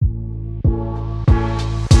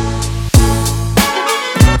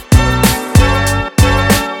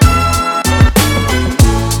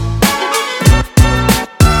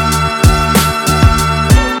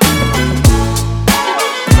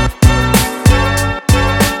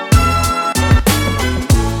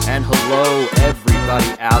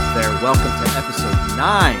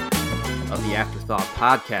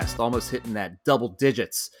Thought podcast, almost hitting that double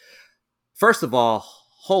digits. First of all,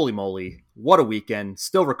 holy moly, what a weekend!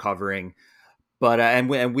 Still recovering, but and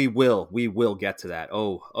we will get to that.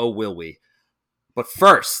 Oh, will we? But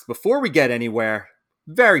first, before we get anywhere,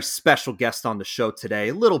 very special guest on the show today.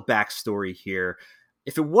 A little backstory here.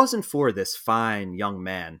 If it wasn't for this fine young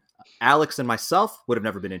man, Alex and myself would have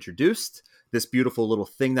never been introduced. This beautiful little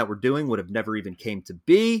thing that we're doing would have never even came to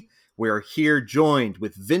be. We are here joined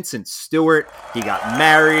with Vincent Stewart. He got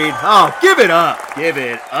married. Oh, give it up. Give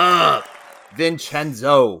it up.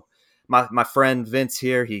 Vincenzo. My friend Vince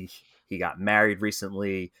here, he got married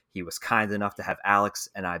recently. He was kind enough to have Alex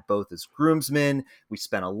and I both as groomsmen. We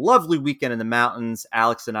spent a lovely weekend in the mountains.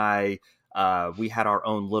 Alex and I, we had our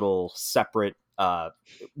own little separate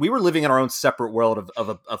we were living in our own separate world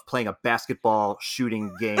of playing a basketball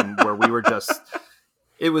shooting game where we were just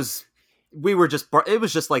it was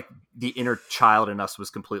just like the inner child in us was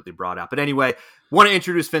completely brought out. But anyway, want to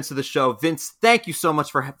introduce Vince to the show. Vince, thank you so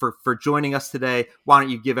much for joining us today. Why don't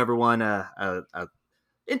you give everyone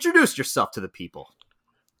introduce yourself to the people?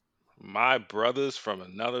 My brothers from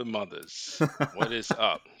another mothers. What is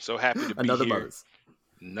up? So happy to be Another here. mothers.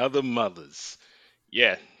 Another mothers.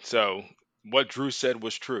 Yeah, so what Drew said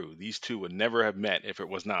was true. These two would never have met if it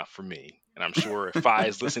was not for me. And I'm sure if Fi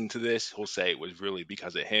is listening to this, he'll say it was really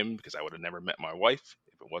because of him, because I would have never met my wife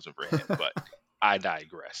if it wasn't for him. But I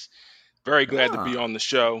digress. Very glad to be on the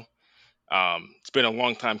show. It's been a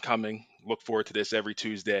long time coming. Look forward to this every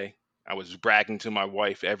Tuesday. I was bragging to my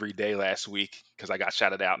wife every day last week because I got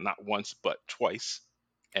shouted out not once, but twice.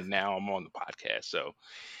 And now I'm on the podcast. So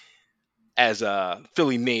as a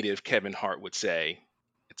Philly native, Kevin Hart would say,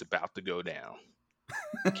 it's about to go down.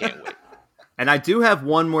 Can't wait. And I do have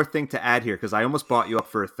one more thing to add here because I almost brought you up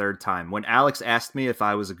for a third time. When Alex asked me if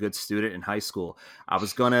I was a good student in high school, I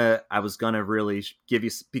was gonna really give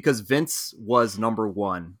you, because Vince was number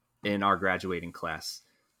one in our graduating class.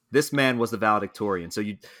 This man was the valedictorian. So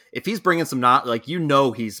if he's bringing some knowledge,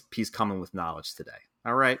 he's coming with knowledge today.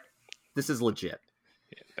 All right, this is legit.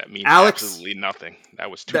 Yeah, that means Alex, absolutely nothing. That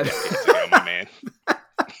was 2 decades ago, my man.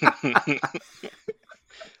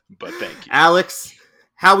 But thank you, Alex.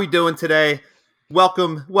 How we doing today?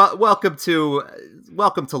 Welcome to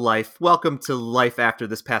life. Welcome to life after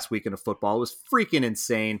this past weekend of football. It was freaking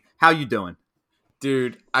insane. How you doing?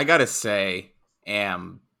 Dude, I gotta say,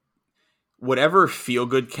 whatever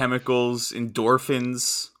feel-good chemicals,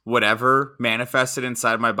 endorphins, whatever manifested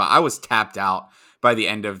inside my body, I was tapped out by the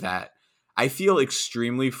end of that. I feel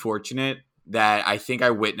extremely fortunate that I think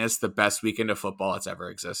I witnessed the best weekend of football that's ever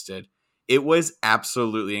existed. It was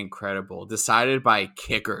absolutely incredible. Decided by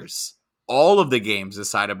kickers. All of the games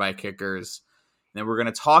decided by kickers. And we're going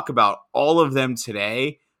to talk about all of them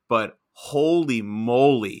today. But holy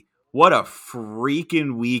moly, what a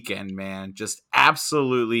freaking weekend, man. Just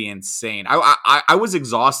absolutely insane. I was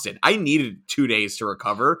exhausted. I needed 2 days to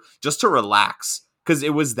recover just to relax because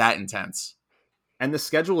it was that intense. And the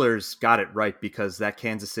schedulers got it right because that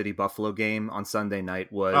Kansas City Buffalo game on Sunday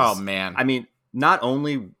night was... Oh, man. I mean, not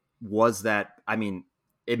only... was that, I mean,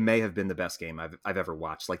 it may have been the best game I've ever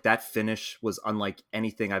watched. Like, that finish was unlike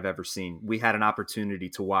anything I've ever seen. We had an opportunity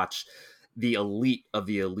to watch the elite of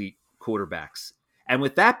the elite quarterbacks. And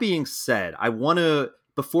with that being said, I want to,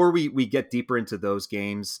 before we get deeper into those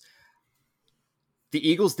games, the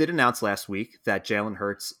Eagles did announce last week that Jalen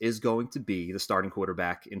Hurts is going to be the starting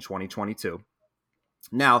quarterback in 2022.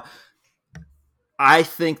 Now, I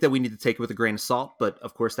think that we need to take it with a grain of salt, but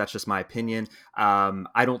of course, that's just my opinion.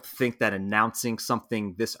 I don't think that announcing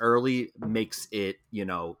something this early makes it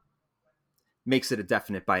a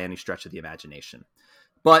definite by any stretch of the imagination.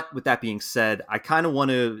 But with that being said, I kind of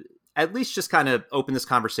want to at least just kind of open this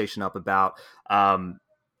conversation up about,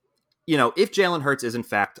 if Jalen Hurts is in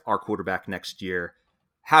fact our quarterback next year,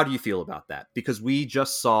 how do you feel about that? Because we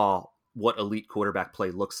just saw what elite quarterback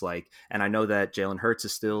play looks like. And I know that Jalen Hurts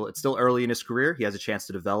it's still early in his career. He has a chance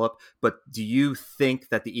to develop, but do you think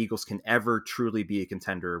that the Eagles can ever truly be a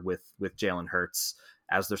contender with Jalen Hurts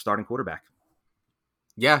as their starting quarterback?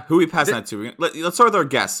 Yeah. Who are we passing that to? Let's start with our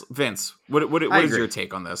guest, Vince. What is your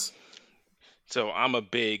take on this? So I'm a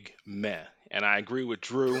big meh, and I agree with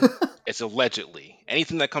Drew. It's allegedly.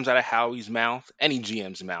 Anything that comes out of Howie's mouth, any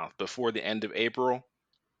GM's mouth before the end of April,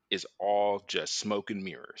 is all just smoke and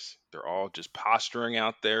mirrors. They're all just posturing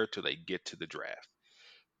out there till they get to the draft.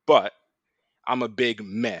 But I'm a big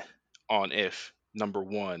meh on if number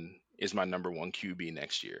one is my number one QB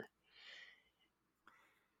next year.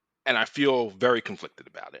 And I feel very conflicted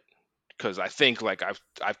about it because I think like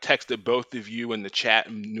I've texted both of you in the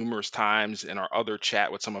chat numerous times in our other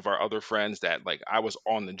chat with some of our other friends that like I was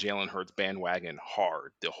on the Jalen Hurts bandwagon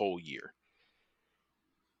hard the whole year.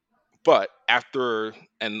 But after,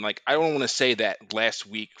 and like, I don't want to say that last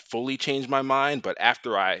week fully changed my mind, but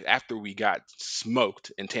after we got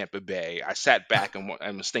smoked in Tampa Bay, I sat back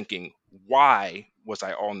and was thinking, why was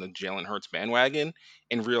I on the Jalen Hurts bandwagon?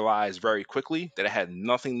 And realized very quickly that it had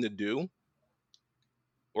nothing to do,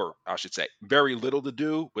 or I should say, very little to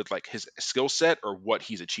do with like his skill set or what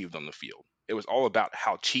he's achieved on the field. It was all about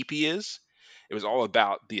how cheap he is. It was all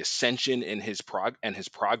about the ascension in his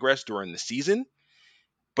progress during the season,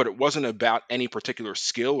 but it wasn't about any particular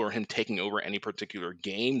skill or him taking over any particular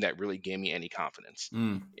game that really gave me any confidence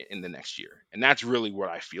Mm. in the next year. And that's really what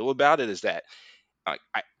I feel about it, is that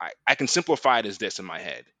I can simplify it as this in my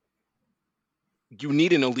head. You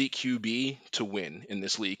need an elite QB to win in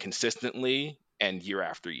this league consistently and year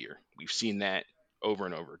after year. We've seen that over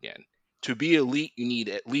and over again. To be elite, you need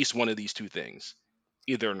at least one of these two things: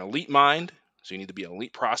 either an elite mind, so you need to be an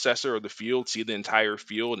elite processor of the field, see the entire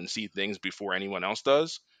field and see things before anyone else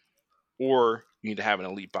does, or you need to have an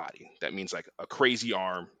elite body. That means like a crazy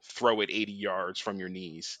arm, throw it 80 yards from your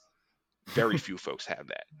knees. Very few folks have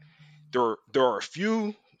that. There are a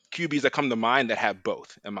few QBs that come to mind that have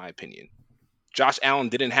both, in my opinion. Josh Allen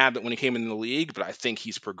didn't have it when he came into the league, but I think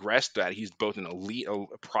he's progressed, that he's both an elite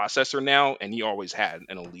processor now, and he always had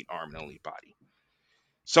an elite arm and elite body.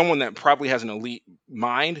 Someone that probably has an elite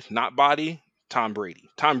mind, not body, Tom Brady.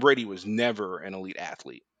 Tom Brady was never an elite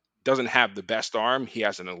athlete. Doesn't have the best arm. He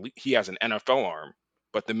has an NFL arm,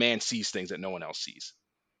 but the man sees things that no one else sees.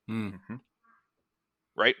 Mm. Mm-hmm.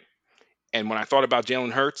 Right? And when I thought about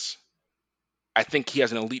Jalen Hurts, I think he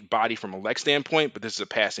has an elite body from a leg standpoint, but this is a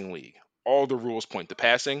passing league. All the rules point to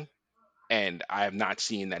passing, and I have not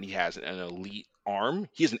seen that he has an elite arm.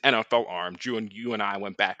 He has an NFL arm. Drew and you and I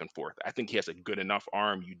went back and forth. I think he has a good enough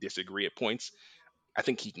arm. You disagree at points. I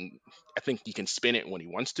think he can. I think he can spin it when he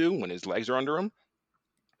wants to, when his legs are under him.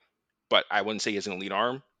 But I wouldn't say he has an elite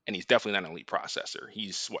arm, and he's definitely not an elite processor.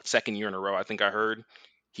 He's what, second year in a row, I think I heard.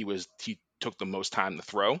 He took the most time to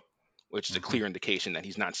throw, which is a Mm-hmm. clear indication that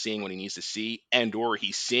he's not seeing what he needs to see, and or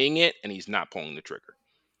he's seeing it and he's not pulling the trigger,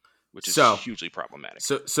 which is So, hugely problematic.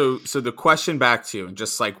 so the question back to you in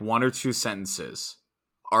just like one or two sentences: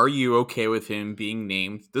 are you okay with him being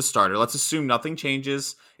named the starter? Let's assume nothing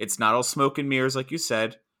changes. It's not all smoke and mirrors, like you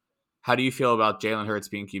said. How do you feel about Jalen Hurts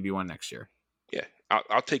being QB1 next year? Yeah,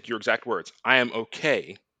 I'll take your exact words. I am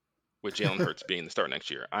okay with Jalen Hurts being the start next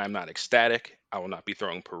year. I am not ecstatic. I will not be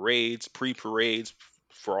throwing pre-parades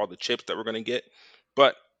for all the chips that we're going to get.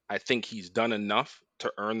 But I think he's done enough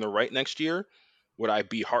to earn the right next year. Would I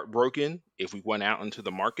be heartbroken if we went out into the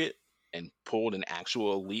market and pulled an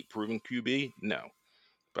actual elite proven QB? No.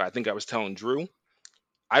 But I think I was telling Drew,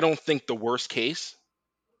 I don't think the worst case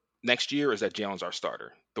next year is that Jalen's our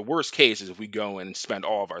starter. The worst case is if we go and spend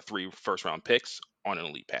all of our 3 first round picks on an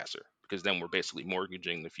elite passer, because then we're basically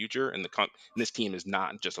mortgaging the future, and and this team is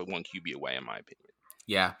not just a 1 QB away, in my opinion.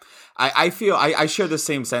 Yeah, I feel I share the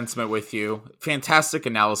same sentiment with you. Fantastic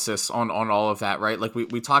analysis on all of that, right? Like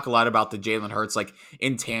we talk a lot about the Jalen Hurts like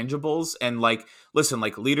intangibles, and like, listen,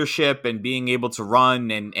 like leadership and being able to run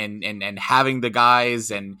and having the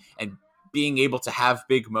guys and being able to have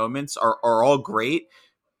big moments are all great.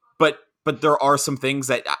 But there are some things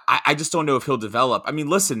that I just don't know if he'll develop. I mean,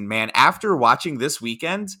 listen, man, after watching this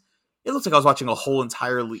weekend, it looks like I was watching a whole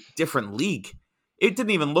entirely different league. It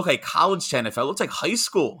didn't even look like college to NFL. It looked like high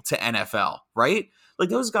school to NFL, right? Like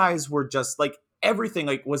those guys were just like everything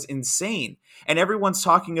like was insane. And everyone's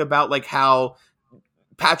talking about like how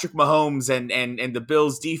Patrick Mahomes and the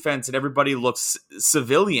Bills defense and everybody looks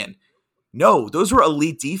civilian. No, those were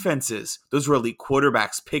elite defenses. Those were elite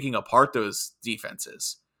quarterbacks picking apart those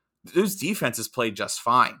defenses. Those defenses played just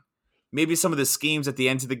fine. Maybe some of the schemes at the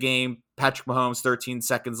end of the game, Patrick Mahomes, 13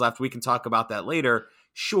 seconds left. We can talk about that later.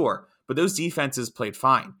 Sure. But those defenses played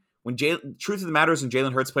fine. Truth of the matter is, when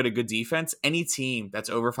Jalen Hurts played a good defense, any team that's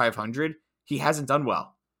over 500, he hasn't done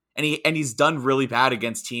well. And he's done really bad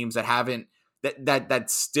against teams that haven't,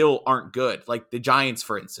 that still aren't good. Like the Giants,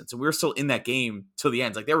 for instance. And we were still in that game till the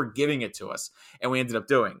end. Like they were giving it to us and we ended up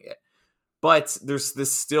doing it. But there's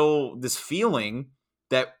this feeling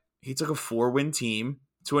that he took a 4-win team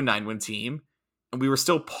to a 9-win team, and we were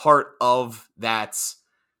still part of that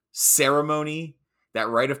ceremony, that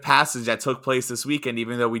rite of passage that took place this weekend,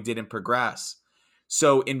 even though we didn't progress.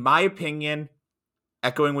 So in my opinion,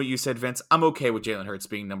 echoing what you said, Vince, I'm okay with Jalen Hurts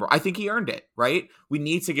being number. I think he earned it, right? We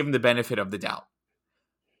need to give him the benefit of the doubt.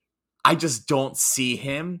 I just don't see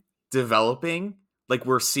him developing like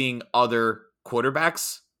we're seeing other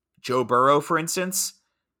quarterbacks, Joe Burrow, for instance,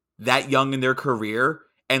 that young in their career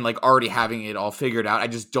and like already having it all figured out. I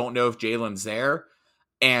just don't know if Jalen's there.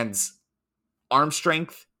 And arm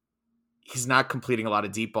strength, he's not completing a lot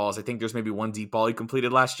of deep balls. I think there's maybe one deep ball he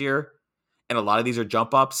completed last year, and a lot of these are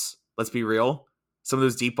jump ups. Let's be real. Some of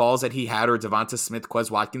those deep balls that he had are Devonta Smith,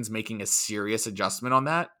 Quez Watkins making a serious adjustment on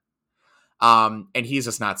that. And he's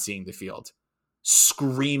just not seeing the field.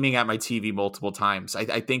 Screaming at my TV multiple times.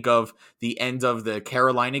 I think of the end of the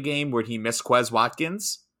Carolina game where he missed Quez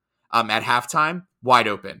Watkins at halftime, wide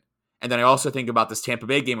open. And then I also think about this Tampa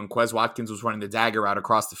Bay game when Quez Watkins was running the dagger out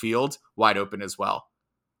across the field, wide open as well.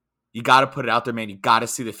 You got to put it out there, man. You got to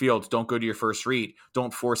see the field. Don't go to your first read.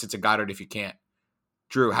 Don't force it to Goddard if you can't.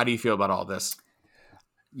 Drew, how do you feel about all this?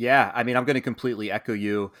 Yeah, I mean, I'm going to completely echo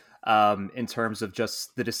you in terms of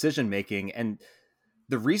just the decision making. And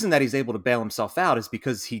the reason that he's able to bail himself out is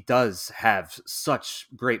because he does have such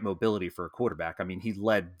great mobility for a quarterback. I mean, he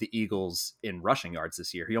led the Eagles in rushing yards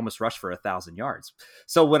this year. He almost rushed for 1,000 yards.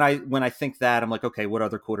 So when I think that, I'm like, okay, what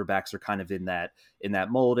other quarterbacks are kind of in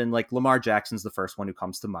that mold? And like Lamar Jackson's the first one who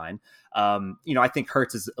comes to mind. I think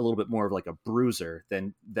Hurts is a little bit more of like a bruiser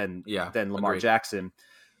than Lamar agreed. Jackson.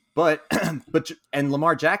 But and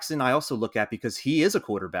Lamar Jackson, I also look at because he is a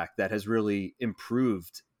quarterback that has really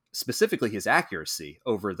improved specifically his accuracy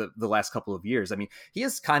over the last couple of years. I mean, he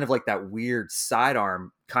is kind of like that weird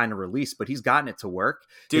sidearm kind of release, but he's gotten it to work.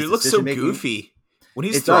 Dude, His it looks so decision-making- goofy. When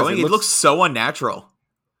he's throwing, it looks so unnatural.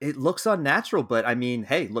 It looks unnatural, but I mean,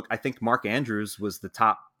 hey, look, I think Mark Andrews was the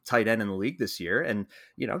top tight end in the league this year. And,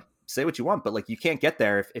 say what you want, but like you can't get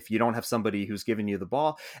there if you don't have somebody who's giving you the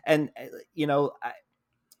ball. And,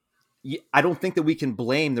 I don't think that we can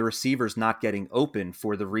blame the receivers not getting open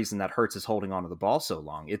for the reason that Hurts is holding onto the ball so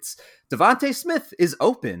long. It's Devonta Smith is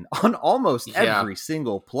open on almost every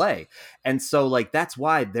single play. And so like, that's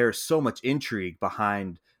why there's so much intrigue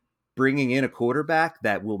behind bringing in a quarterback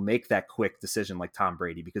that will make that quick decision like Tom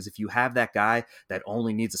Brady. Because if you have that guy that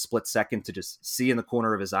only needs a split second to just see in the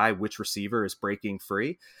corner of his eye which receiver is breaking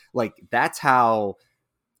free, like that's how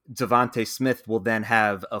Devonta Smith will then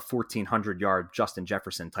have a 1,400-yard Justin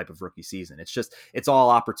Jefferson type of rookie season. It's all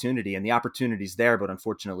opportunity, and the opportunity's there, but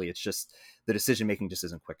unfortunately, it's just the decision-making just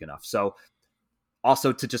isn't quick enough. So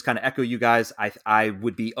also to just kind of echo you guys, I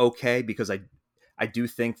would be okay because I do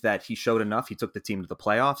think that he showed enough. He took the team to the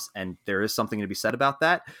playoffs, and there is something to be said about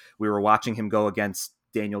that. We were watching him go against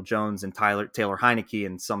Daniel Jones and Taylor Heineke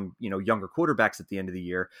and some, younger quarterbacks at the end of the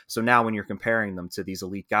year. So now when you're comparing them to these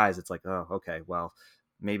elite guys, it's like, oh, okay, well,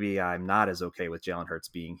 maybe I'm not as okay with Jalen Hurts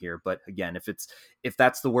being here. But again, if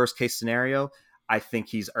that's the worst case scenario, I think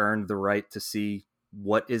he's earned the right to see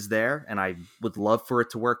what is there. And I would love for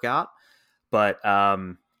it to work out. But I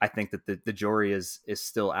think that the jury is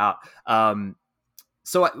still out. We'll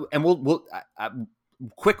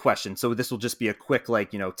quick question. So this will just be a quick,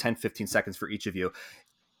 10, 15 seconds for each of you.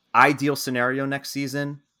 Ideal scenario next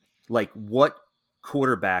season, like what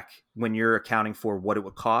quarterback, when you're accounting for what it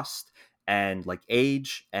would cost, and like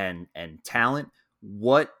age and talent,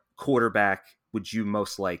 what quarterback would you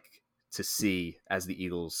most like to see as the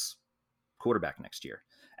Eagles quarterback next year?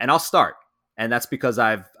 And I'll start. And that's because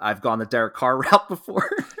I've gone the Derek Carr route before.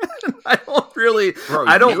 I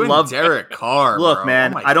don't love Derek Carr. Look, bro.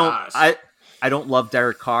 man, Oh I don't love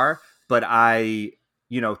Derek Carr, but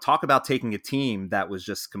talk about taking a team that was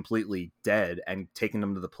just completely dead and taking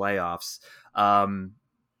them to the playoffs.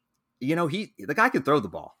 The guy can throw the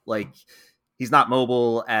ball. Like, he's not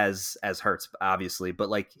mobile as Hurts, obviously, but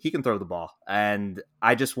like he can throw the ball. And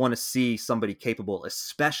I just want to see somebody capable,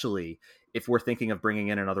 especially if we're thinking of bringing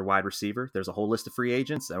in another wide receiver. There's a whole list of free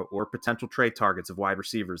agents or potential trade targets of wide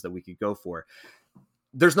receivers that we could go for.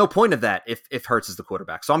 There's no point of that if Hurts is the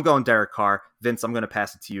quarterback. So I'm going Derek Carr. Vince, I'm going to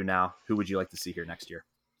pass it to you now. Who would you like to see here next year?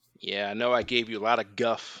 Yeah, I know I gave you a lot of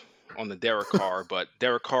guff on the Derek Carr, but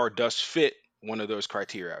Derek Carr does fit one of those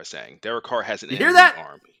criteria I was saying. Derek Carr has an elite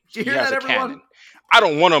arm. Did you hear that, everyone? Cannon. I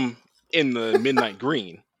don't want him in the midnight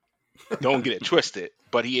green. Don't get it twisted,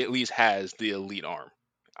 but he at least has the elite arm.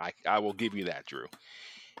 I will give you that, Drew.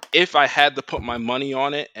 If I had to put my money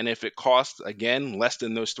on it, and if it costs, again, less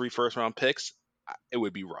than those 3 first-round picks, it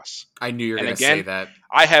would be Russ. I knew you were going to say that.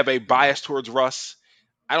 I have a bias towards Russ.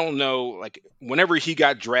 I don't know, like, whenever he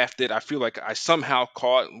got drafted, I feel like I somehow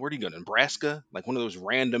caught, where'd he go, Nebraska? Like one of those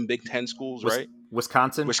random Big Ten schools, right?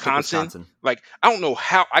 Wisconsin. Like, I don't know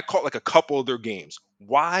how, I caught like a couple of their games.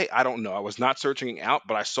 Why? I don't know. I was not searching out,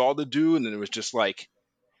 but I saw the dude, and then it was just like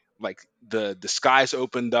the skies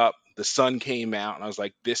opened up, the sun came out, and I was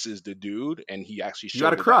like, this is the dude, and he actually showed it. You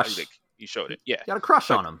got a crush. He showed it, yeah. You got a crush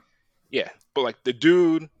on him. Yeah, but like the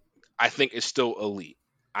dude, I think is still elite.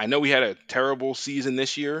 I know he had a terrible season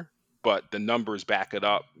this year, but the numbers back it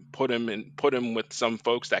up. Put him with some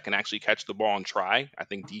folks that can actually catch the ball and try. I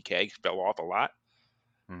think DK fell off a lot.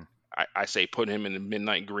 I say put him in the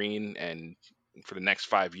midnight green, and for the next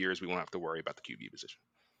 5 years, we won't have to worry about the QB position.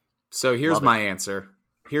 So here's Love it. my answer.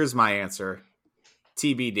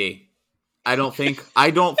 TBD. I don't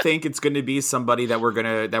think it's going to be somebody that we're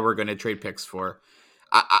gonna trade picks for.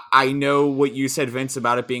 I know what you said, Vince,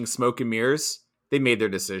 about it being smoke and mirrors. They made their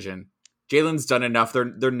decision. Jalen's done enough.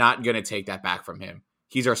 They're not going to take that back from him.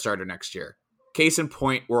 He's our starter next year. Case in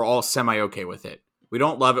point, we're all semi okay with it. We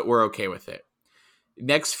don't love it. We're okay with it.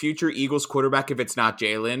 Next future Eagles quarterback, if it's not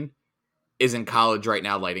Jalen, is in college right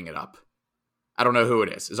now lighting it up. I don't know who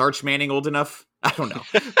it is. Is Arch Manning old enough? I don't know.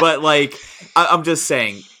 But I'm just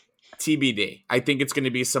saying, TBD. I think it's going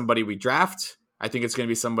to be somebody we draft. I think it's going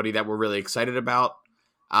to be somebody that we're really excited about.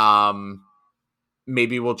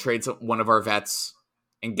 Maybe we'll trade one of our vets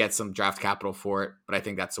and get some draft capital for it, but I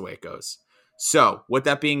think that's the way it goes. So, with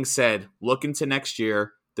that being said, look into next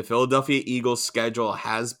year. The Philadelphia Eagles schedule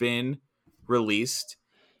has been released.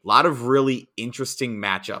 A lot of really interesting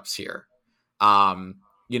matchups here.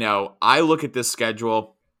 I look at this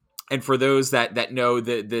schedule, and for those that know,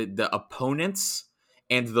 the opponents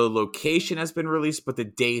and the location has been released, but the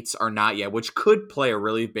dates are not yet, which could play a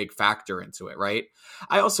really big factor into it, right?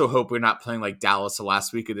 I also hope we're not playing like Dallas the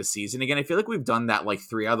last week of the season. Again, I feel like we've done that like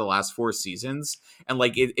 3 out of the last 4 seasons, and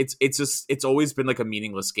like it's always been like a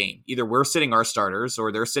meaningless game. Either we're sitting our starters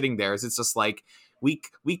or they're sitting theirs. It's just like week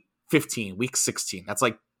 15, week 16. That's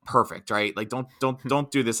like perfect, right? Like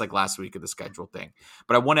don't do this like last week of the schedule thing.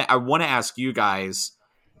 But I want to ask you guys,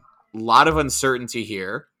 a lot of uncertainty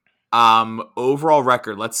here. Overall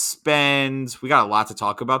record. We got a lot to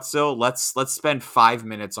talk about still. Let's spend 5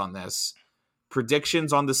 minutes on this.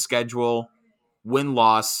 Predictions on the schedule,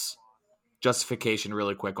 win-loss, justification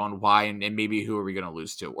really quick on why and maybe who are we going to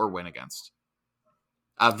lose to or win against.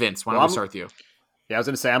 Vince, why don't we start with you? Yeah, I was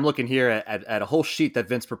going to say, I'm looking here at a whole sheet that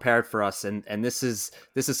Vince prepared for us, and this is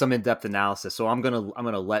some in-depth analysis. So I'm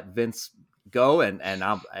gonna let Vince go, and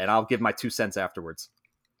I'll give my 2 cents afterwards.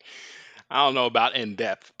 I don't know about in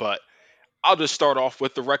depth, but I'll just start off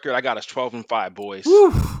with the record. I got us 12-5, boys.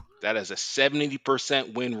 Woo. That is a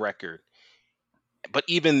 70% win record. But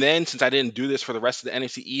even then, since I didn't do this for the rest of the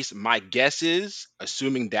NFC East, my guess is,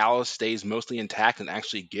 assuming Dallas stays mostly intact and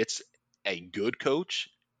actually gets a good coach,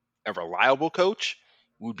 a reliable coach,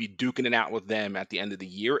 we'd be duking it out with them at the end of the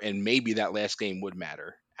year, and maybe that last game would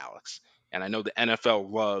matter, Alex. And I know the NFL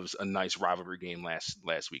loves a nice rivalry game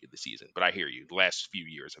last week of the season, but I hear you. The last few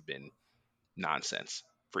years have been nonsense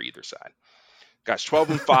for either side. Got us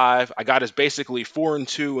 12-5. I got us basically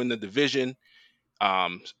 4-2 in the division.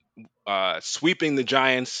 Sweeping the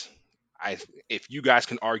Giants. If you guys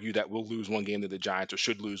can argue that we'll lose one game to the Giants or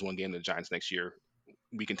should lose one game to the Giants next year,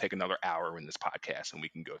 we can take another hour in this podcast and we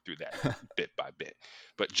can go through that bit by bit.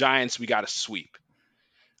 But Giants, we got a sweep.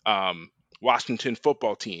 Washington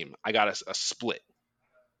football team, I got a split.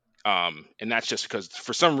 And that's just because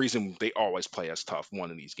for some reason they always play us tough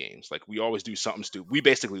one of these games. Like we always do something stupid. We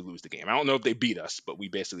basically lose the game. I don't know if they beat us, but we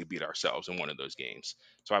basically beat ourselves in one of those games.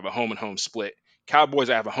 So I have a home and home split. Cowboys,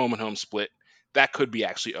 I have a home and home split. That could be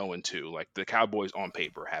actually 0-2. Like the Cowboys on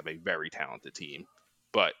paper have a very talented team.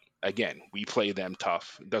 But again, we play them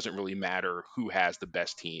tough. It doesn't really matter who has the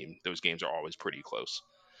best team. Those games are always pretty close.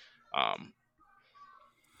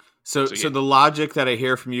 So the logic that I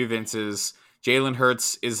hear from you, Vince, is Jalen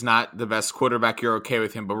Hurts is not the best quarterback. You're okay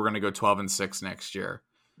with him, but we're going to go 12-6 next year.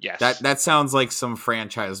 Yes. That sounds like some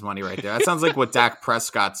franchise money right there. That sounds like what Dak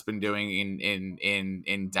Prescott's been doing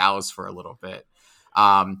in Dallas for a little bit.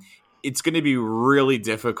 It's going to be really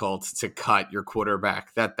difficult to cut your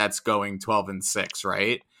quarterback that's going 12-6,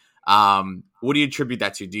 right? What do you attribute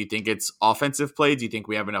that to? Do you think it's offensive play? Do you think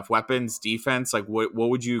we have enough weapons, defense? Like what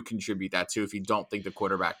would you contribute that to if you don't think the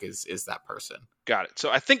quarterback is that person? Got it. So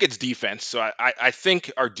I think it's defense. So I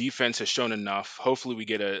think our defense has shown enough. Hopefully we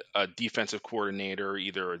get a defensive coordinator,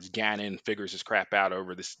 either it's Gannon figures his crap out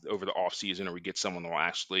over the offseason, or we get someone that will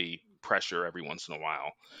actually pressure every once in a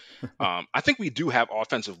while. I think we do have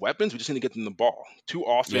offensive weapons. We just need to get them the ball. Too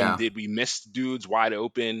often did we miss dudes wide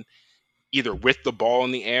open, either with the ball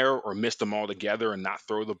in the air or miss them all together and not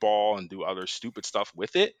throw the ball and do other stupid stuff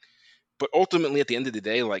with it. But ultimately, at the end of the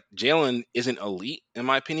day, like Jalen isn't elite, in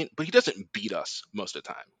my opinion, but he doesn't beat us most of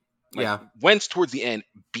the time. Like, Wentz towards the end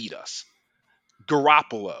beat us.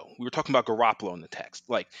 Garoppolo, we were talking about Garoppolo in the text.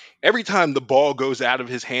 Like every time the ball goes out of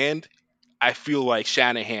his hand, I feel like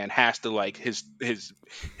Shanahan has to like his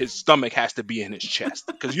stomach has to be in his chest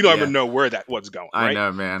because you don't Yeah. ever know where what's going, I right?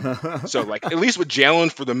 know, man. So like at least with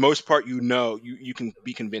Jalen, for the most part, you can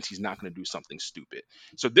be convinced he's not going to do something stupid.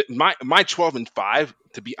 So my 12-5,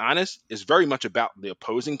 to be honest, is very much about the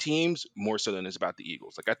opposing teams more so than it's about the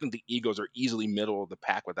Eagles. Like I think the Eagles are easily middle of the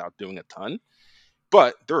pack without doing a ton.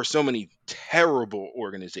 But there are so many terrible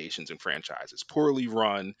organizations and franchises, poorly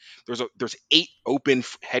run. There's 8 open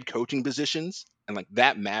head coaching positions, and like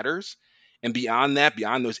that matters. And beyond that,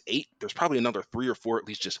 beyond those 8, there's probably another 3 or 4 at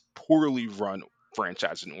least just poorly run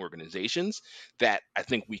franchises and organizations that I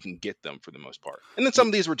think we can get them for the most part. And then some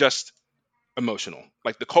of these were just emotional,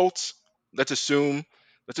 like the Colts. Let's assume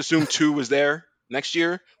let's assume 2 was there next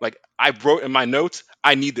year. Like I wrote in my notes,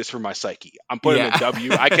 I need this for my psyche. I'm putting a Yeah.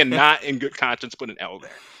 W. I cannot, in good conscience, put an L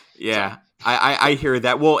there. Yeah. So, I hear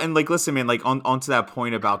that. Well, and like, listen, man, like onto that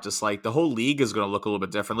point about just like the whole league is going to look a little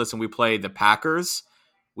bit different. Listen, we played the Packers.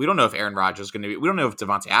 We don't know if Aaron Rodgers is going to be, we don't know if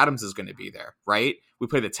Devontae Adams is going to be there, right? We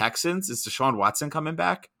play the Texans. Is Deshaun Watson coming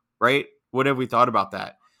back, right? What have we thought about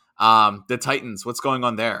that? The Titans, what's going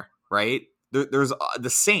on there, right? There's the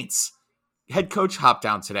Saints head coach hopped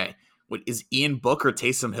down today. What is Ian Book or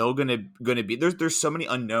Taysom Hill gonna be? There's so many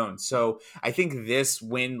unknowns. So I think this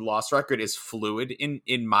win-loss record is fluid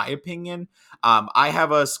in my opinion. I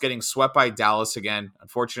have us getting swept by Dallas again,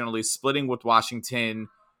 unfortunately, splitting with Washington,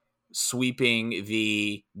 sweeping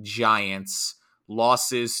the Giants,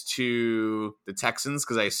 losses to the Texans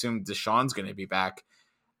because I assume Deshaun's gonna be back.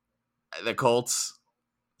 The Colts,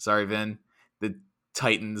 sorry, Vin, the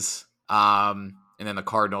Titans, and then the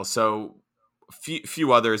Cardinals. So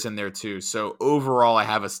few others in there too. So overall, I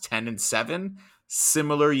have us 10-7.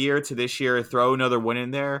 Similar year to this year. Throw another win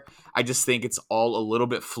in there. I just think it's all a little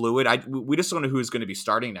bit fluid. We just don't know who's going to be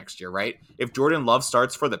starting next year, right? If Jordan Love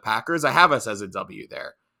starts for the Packers, I have us as a W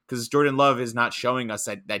there because Jordan Love is not showing us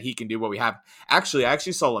that he can do what we have. Actually, I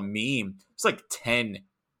actually saw a meme. It's like 10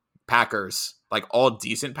 Packers, like all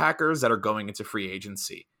decent Packers that are going into free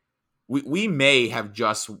agency. We may have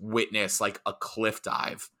just witnessed like a cliff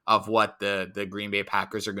dive of what the Green Bay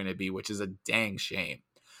Packers are going to be, which is a dang shame.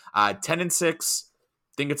 10-6,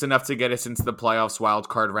 think it's enough to get us into the playoffs, wild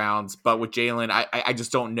card rounds. But with Jalen, I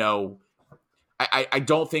just don't know. I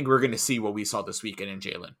don't think we're going to see what we saw this weekend in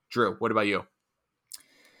Jalen. Drew, what about you?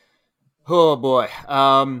 Oh boy.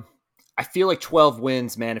 I feel like 12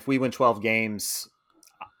 wins, man. If we win 12 games,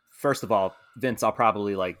 first of all, Vince, I'll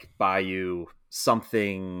probably like buy you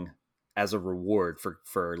something as a reward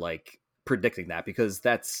for like predicting that, because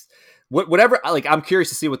that's whatever. Like, I'm curious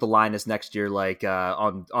to see what the line is next year, like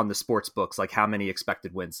on the sports books, like how many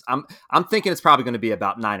expected wins. I'm thinking it's probably going to be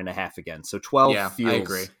about 9.5 again. So 12 I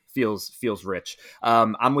agree. feels rich.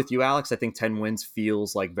 I'm with you, Alex. I think 10 wins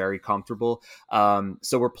feels like very comfortable.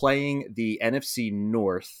 So we're playing the NFC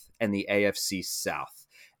North and the AFC South.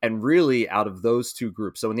 And really, out of those two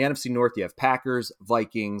groups, so in the NFC North, you have Packers,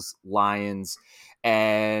 Vikings, Lions,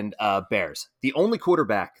 and Bears. The only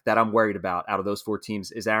quarterback that I'm worried about out of those 4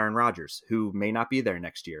 teams is Aaron Rodgers, who may not be there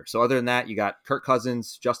next year. So other than that, you got Kirk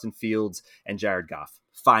Cousins, Justin Fields, and Jared Goff.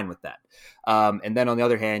 Fine with that. And then on the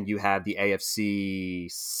other hand, you have the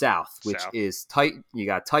AFC South, which is tight. You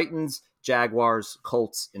got Titans, Jaguars,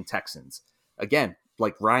 Colts, and Texans. Again,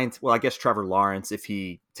 like Ryan, well, I guess Trevor Lawrence, if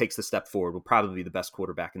he takes the step forward, will probably be the best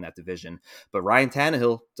quarterback in that division. But Ryan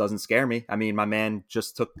Tannehill doesn't scare me. I mean, my man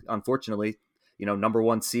just took, unfortunately, number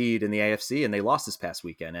 1 seed in the AFC, and they lost this past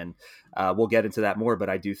weekend. And we'll get into that more. But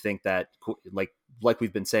I do think that, like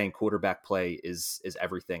we've been saying, quarterback play is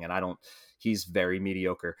everything. And he's very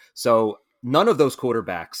mediocre. So none of those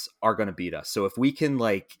quarterbacks are going to beat us. So if we can,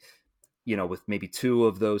 with maybe 2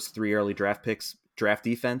 of those 3 early draft picks, draft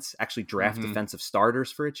defense, actually draft defensive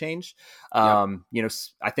starters for a change. I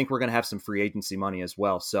think we're going to have some free agency money as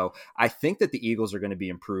well. So I think that the Eagles are going to be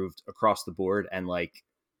improved across the board. And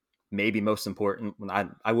maybe most important,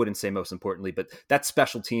 I wouldn't say most importantly, but that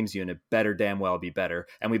special teams unit better damn well be better.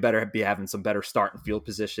 And we better be having some better start and field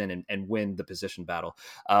position and win the position battle.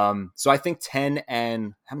 So I think 10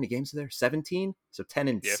 and how many games are there? 17. So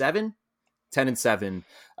 10-7,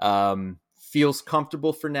 10-7, feels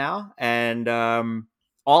comfortable for now. And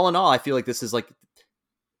all in all, I feel like this is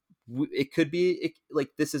it could be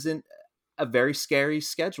this isn't a very scary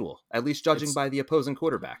schedule, at least judging by the opposing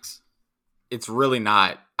quarterbacks. It's really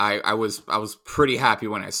not. I was pretty happy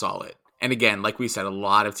when I saw it. And again, like we said, a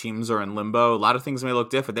lot of teams are in limbo. A lot of things may look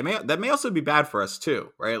different. That may also be bad for us too,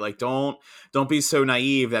 right? Like don't be so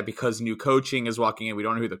naive that because new coaching is walking in, we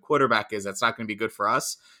don't know who the quarterback is. That's not going to be good for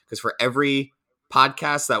us, because for every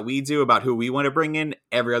podcast that we do about who we want to bring in,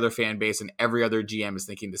 every other fan base and every other GM is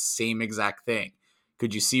thinking the same exact thing.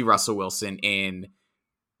 could you see Russell Wilson in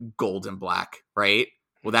gold and black, right?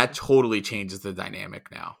 Well, that totally changes the dynamic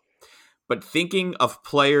now. But thinking of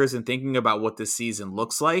players and thinking about what this season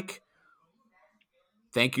looks like,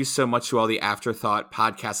 thank you so much to all the Afterthought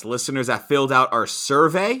podcast listeners that filled out our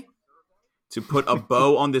survey to put a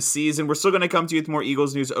bow on the season. We're still going to come to you with more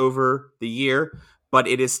Eagles news over the year, but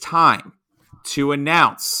it is time to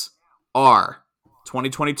announce our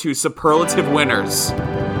 2022 superlative winners.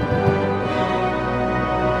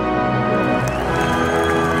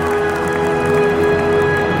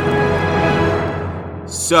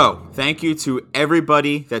 So, thank you to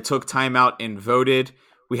everybody that took time out and voted.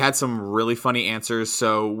 We had some really funny answers,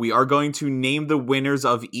 so we are going to name the winners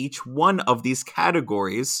of each one of these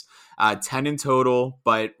categories. 10 in total,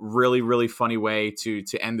 but really, really funny way to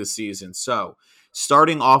end the season. So,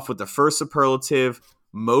 starting off with the first superlative,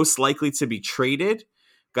 most likely to be traded.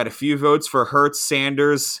 Got a few votes for Hurts,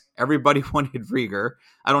 Sanders. Everybody wanted Rieger.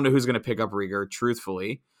 I don't know who's going to pick up Rieger,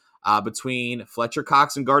 truthfully. Between Fletcher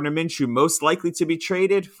Cox and Gardner Minshew, most likely to be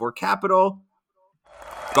traded for capital,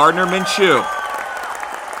 Gardner Minshew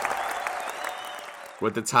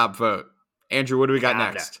with the top vote. Andrew, what do we got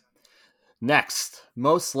next? Next,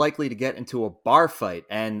 most likely to get into a bar fight,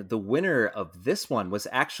 and the winner of this one was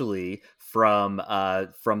actually from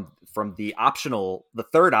the optional, the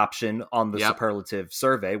third option on the superlative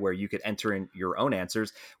survey, where you could enter in your own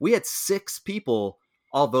answers. We had 6 people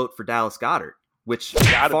all vote for Dallas Goedert, which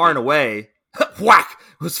far and away,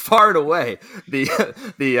 was far and away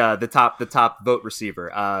the top vote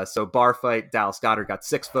receiver. So bar fight, Dallas Goedert got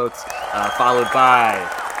 6 votes, followed by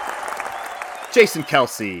Jason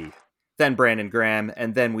Kelce, then Brandon Graham,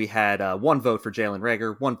 and then we had 1 vote for Jalen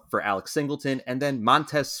Reagor, 1 for Alex Singleton, and then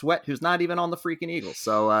Montez Sweat, who's not even on the freaking Eagles.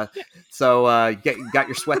 So got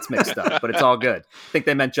your sweats mixed up, but it's all good. I think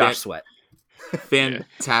they meant Josh Sweat.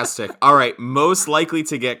 Fantastic. All right, most likely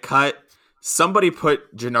to get cut. Somebody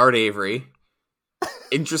put Jannard Avery.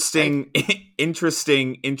 Interesting answer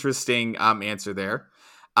there.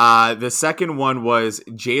 The second one was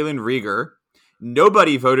Jalen Reagor.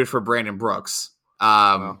 Nobody voted for Brandon Brooks.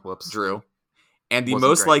 Drew. And the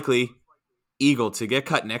most likely Eagle to get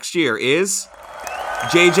cut next year is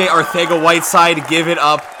JJ Arcega-Whiteside. Give it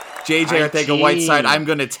up. JJ Arcega-Whiteside. I'm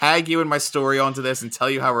going to tag you in my story onto this and tell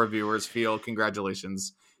you how our viewers feel.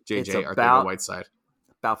 Congratulations, JJ Arcega-Whiteside.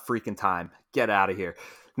 About freaking time. Get out of here.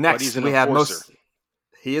 Next, we have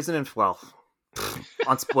he isn't in,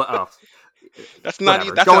 on split. Oh, that's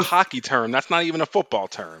not. That's a hockey term. That's not even a football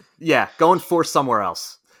term. Yeah, go and force somewhere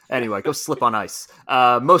else. Anyway, go slip on ice.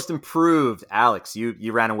 Most improved, Alex.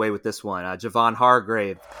 You ran away with this one. Javon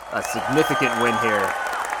Hargrave, a significant win here.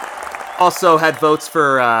 Also had votes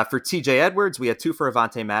for TJ Edwards. We had 2 for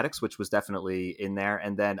Avonte Maddox, which was definitely in there.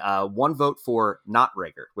 And then 1 vote for not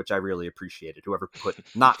Reagor, which I really appreciated. Whoever put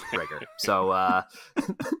not Reagor. So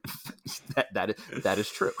that is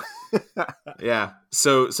true. Yeah.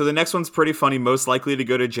 So the next one's pretty funny. Most likely to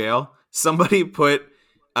go to jail. Somebody put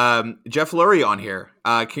Jeff Lurie on here.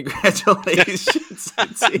 Congratulations.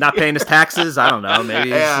 Not paying his taxes. I don't know.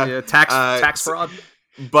 Maybe tax fraud.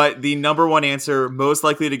 But the number one answer, most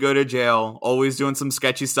likely to go to jail, always doing some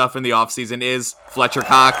sketchy stuff in the offseason, is Fletcher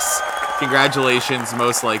Cox. Congratulations,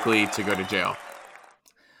 most likely to go to jail.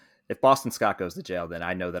 If Boston Scott goes to jail, then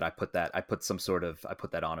I know that I put that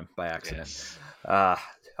on him by accident. Yes.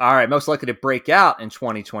 All right, most likely to break out in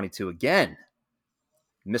 2022 again.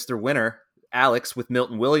 Mr. Winner, Alex, with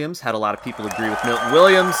Milton Williams. Had a lot of people agree with Milton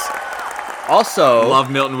Williams. Also,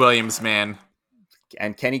 love Milton Williams, man.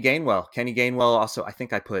 And Kenny Gainwell. Kenny Gainwell also, I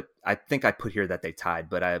think I put here that they tied,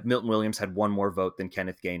 but Milton Williams had 1 more vote than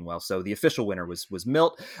Kenneth Gainwell. So the official winner was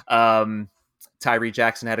Milt. Tyree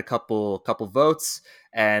Jackson had a couple votes,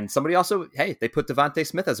 and somebody also, they put Devontae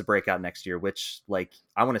Smith as a breakout next year, which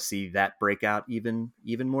I want to see that breakout even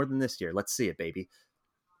more than this year. Let's see it, baby.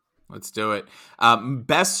 Let's do it.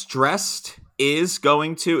 Best dressed is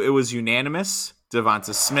going to, it was unanimous,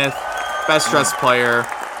 Devonta Smith. Best dressed player.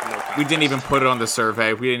 We didn't even put it on the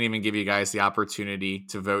survey. We didn't even give you guys the opportunity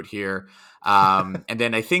to vote here. And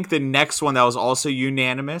then I think the next one that was also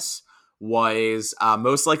unanimous was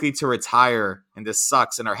most likely to retire. And this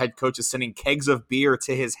sucks. And our head coach is sending kegs of beer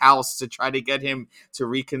to his house to try to get him to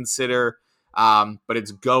reconsider. But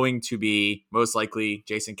it's going to be most likely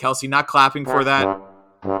Jason Kelce. Not clapping for that.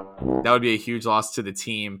 That would be a huge loss to the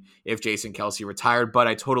team if Jason Kelce retired. But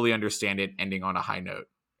I totally understand it ending on a high note.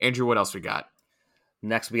 Andrew, what else we got?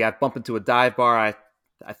 Next, we have Bump Into a Dive Bar.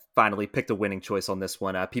 I finally picked a winning choice on this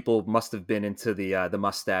one. People must have been into the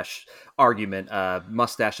mustache argument,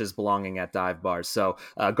 mustaches belonging at dive bars. So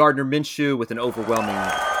Gardner Minshew with an overwhelming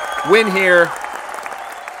win here.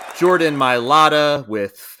 Jordan Mailata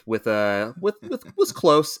with was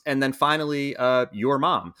close, and then finally your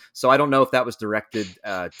mom. So I don't know if that was directed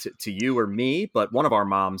to you or me, but one of our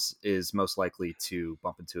moms is most likely to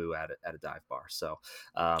bump into at a dive bar. So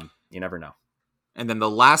you never know. And then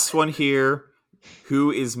the last one here,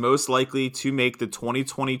 who is most likely to make the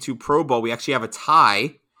 2022 Pro Bowl? We actually have a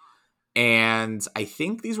tie. And I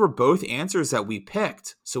think these were both answers that we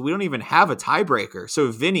picked. So we don't even have a tiebreaker.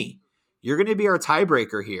 So Vinny, you're going to be our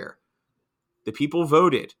tiebreaker here. The people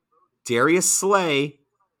voted Darius Slay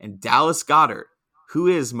and Dallas Goedert. Who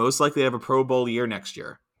is most likely to have a Pro Bowl year next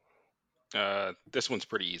year? This one's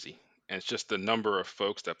pretty easy. And it's just the number of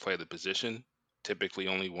folks that play the position. Typically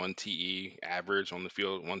only one TE average on the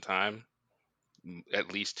field at one time.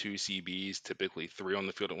 At least two CBs, typically three on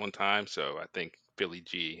the field at one time. So I think Philly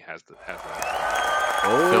G has the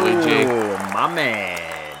Philly G. My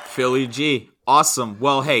man. Philly G. Awesome.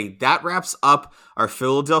 Well, hey, that wraps up our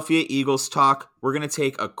Philadelphia Eagles talk. We're going to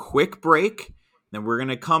take a quick break. Then we're going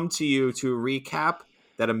to come to you to recap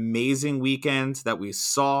that amazing weekend that we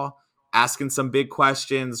saw, asking some big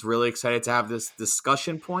questions. Really excited to have this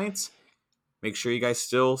discussion point. Make sure you guys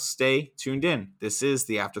still stay tuned in. This is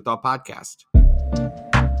the Afterthought Podcast.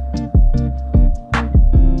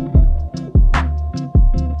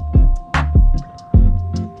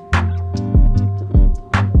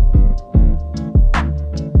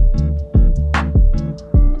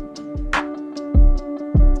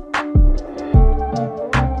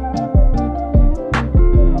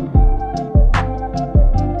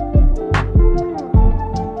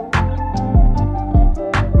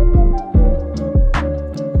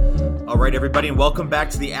 Everybody, and welcome back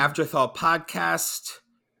to the Afterthought Podcast.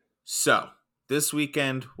 So, this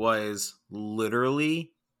weekend was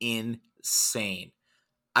literally insane.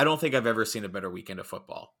 I don't think I've ever seen a better weekend of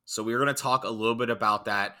football. So, we're going to talk a little bit about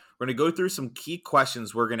that. We're going to go through some key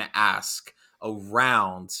questions we're going to ask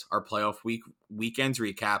around our playoff weekend's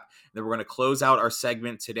recap. And then we're going to close out our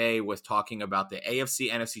segment today with talking about the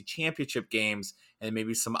AFC, NFC championship games and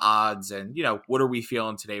maybe some odds and, what are we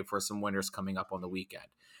feeling today for some winners coming up on the weekend.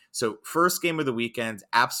 So first game of the weekend,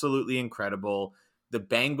 absolutely incredible. The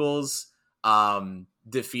Bengals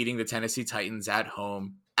defeating the Tennessee Titans at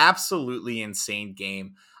home. Absolutely insane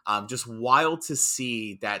game. Just wild to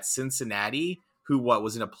see that Cincinnati, who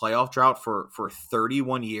was in a playoff drought for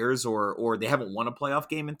 31 years, or they haven't won a playoff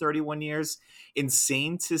game in 31 years.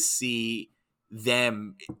 Insane to see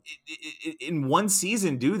them in one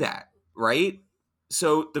season do that, right?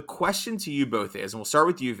 So the question to you both is, and we'll start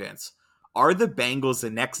with you, Vince. Are the Bengals the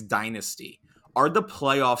next dynasty? Are the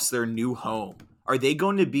playoffs their new home? Are they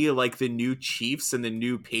going to be like the new Chiefs and the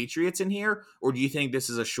new Patriots in here? Or do you think this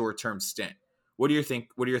is a short-term stint? What do you think?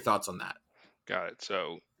 What are your thoughts on that? Got it.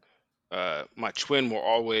 So my twin will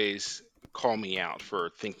always call me out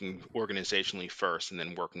for thinking organizationally first and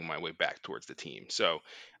then working my way back towards the team. So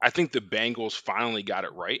I think the Bengals finally got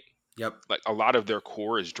it right. Yep. Like a lot of their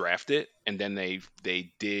core is drafted, and then they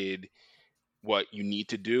did what you need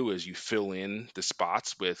to do is you fill in the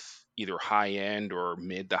spots with either high end or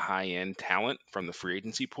mid to high end talent from the free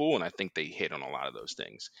agency pool. And I think they hit on a lot of those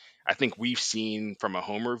things. I think we've seen from a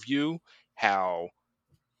homer view how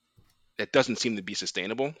that doesn't seem to be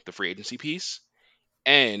sustainable, the free agency piece.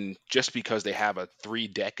 And just because they have a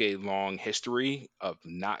 3-decade-long history of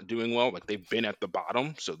not doing well, like they've been at the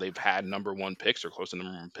bottom, so they've had number one picks or close to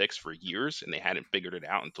number one picks for years, and they hadn't figured it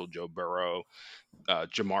out until Joe Burrow,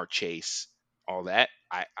 Jamar Chase, all that.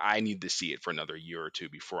 I need to see it for another year or two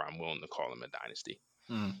before I'm willing to call them a dynasty.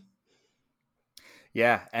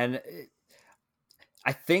 Yeah, and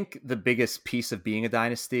I think the biggest piece of being a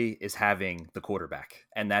dynasty is having the quarterback,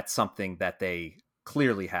 and that's something that they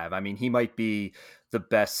clearly have. I mean, he might be the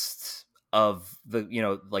best of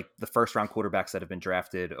the, like the first round quarterbacks that have been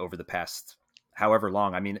drafted over the past however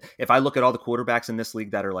long. I mean, if I look at all the quarterbacks in this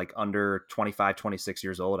league that are like under 25, 26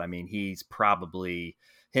 years old, I mean, he's probably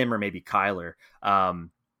him or maybe Kyler.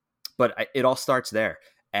 But it all starts there.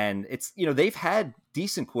 And it's, they've had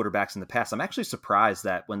decent quarterbacks in the past. I'm actually surprised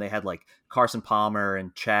that when they had like Carson Palmer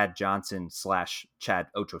and Chad Johnson / Chad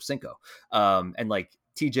Ochocinco, and like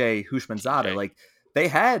TJ Hushmanzada, like they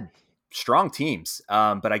had strong teams.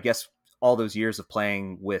 But I guess all those years of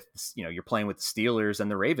playing with, you're playing with the Steelers and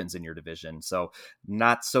the Ravens in your division. So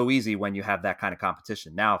not so easy when you have that kind of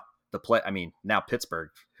competition. Now now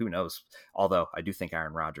Pittsburgh, who knows? Although I do think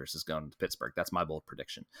Aaron Rodgers is going to Pittsburgh. That's my bold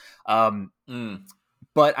prediction.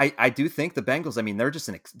 But I do think the Bengals, I mean,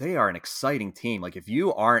 they are an exciting team. Like if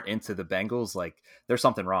you aren't into the Bengals, like there's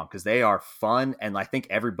something wrong because they are fun. And I think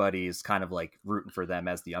everybody is kind of like rooting for them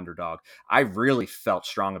as the underdog. I really felt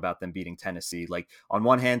strong about them beating Tennessee. Like on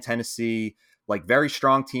one hand, Tennessee like very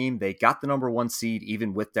strong team. They got the number 1 seed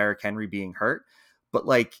even with Derrick Henry being hurt. But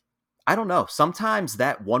like, I don't know. Sometimes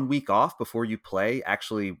that 1 week off before you play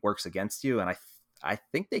actually works against you. And I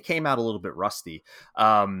think they came out a little bit rusty.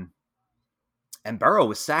 And Burrow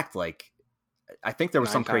was sacked like, I think there was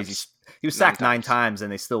some crazy. He was sacked 9 times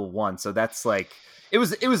and they still won. So that's like, it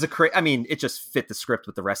was I mean, it just fit the script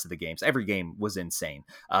with the rest of the games. Every game was insane,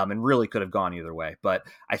 and really could have gone either way. But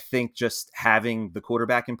I think just having the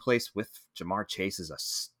quarterback in place with Jamar Chase is a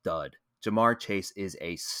stud. Jamar Chase is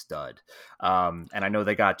a stud. And I know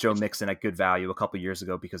they got Joe Mixon at good value a couple years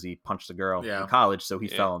ago because he punched a girl in college, so he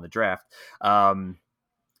fell in the draft.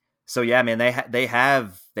 So yeah, man, they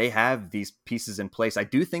have these pieces in place. I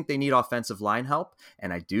do think they need offensive line help,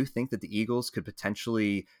 and I do think that the Eagles could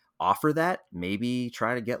potentially offer that. Maybe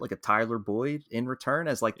try to get like a Tyler Boyd in return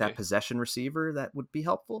as like that possession receiver. That would be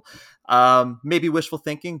helpful. Maybe wishful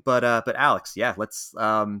thinking, but Alex, yeah, let's.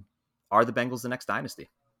 Are the Bengals the next dynasty?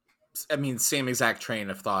 I mean, same exact train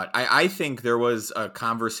of thought. I think there was a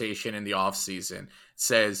conversation in the offseason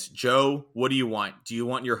says, Joe, what do you want? Do you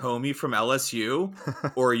want your homie from LSU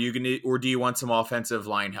or do you want some offensive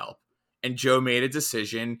line help? And Joe made a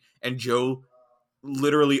decision, and Joe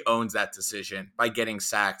literally owns that decision by getting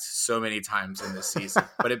sacked so many times in this season.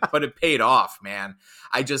 but it paid off, man.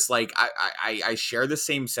 I just like I share the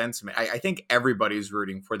same sentiment. I think everybody's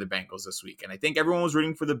rooting for the Bengals this week, and I think everyone was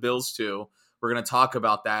rooting for the Bills too. We're going to talk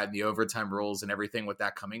about that and the overtime rules and everything with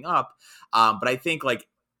that coming up. But I think like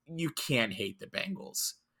you can't hate the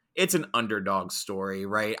Bengals. It's an underdog story,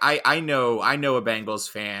 right? I know a Bengals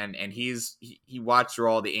fan, and he watched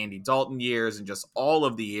through all the Andy Dalton years and just all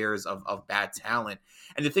of the years of bad talent.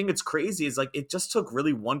 And the thing that's crazy is like it just took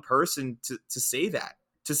really one person to save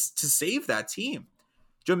that team.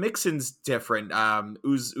 Joe Mixon's different.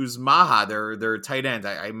 Uzmaha, their tight end.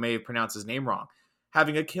 I may have pronounced his name wrong.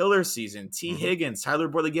 Having a killer season. T. Higgins, Tyler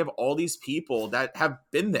Boyd, like you have all these people that have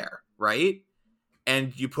been there, right?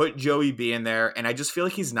 And you put Joey B in there, and I just feel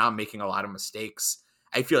like he's not making a lot of mistakes.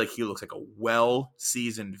 I feel like he looks like a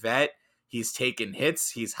well-seasoned vet. He's taking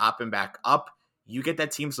hits. He's hopping back up. You get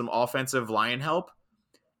that team some offensive line help,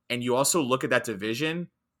 and you also look at that division.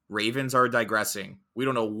 Ravens are digressing. We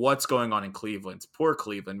don't know what's going on in Cleveland. Poor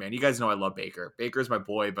Cleveland, man. You guys know I love Baker. Baker's my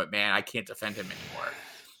boy, but, man, I can't defend him anymore.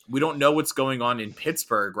 We don't know what's going on in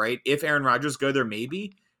Pittsburgh, right? If Aaron Rodgers go there,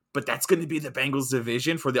 maybe. But that's going to be the Bengals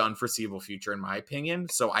division for the unforeseeable future, in my opinion.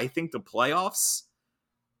 So I think the playoffs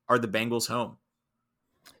are the Bengals' home.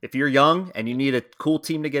 If you're young and you need a cool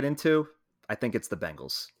team to get into, I think it's the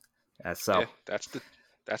Bengals. Yeah,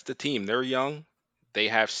 that's the team. They're young. They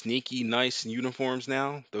have sneaky, nice uniforms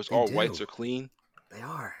now. Those all-whites are clean. They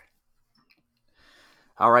are.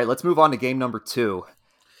 All right, let's move on to game number 2.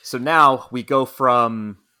 So now we go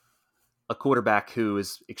from a quarterback who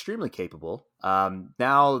is extremely capable.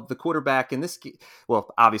 Now the quarterback in this,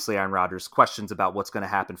 well, obviously Aaron Rodgers, questions about what's going to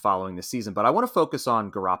happen following the season, but I want to focus on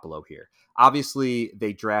Garoppolo here. Obviously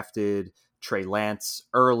they drafted Trey Lance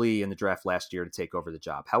early in the draft last year to take over the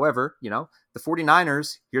job. However, the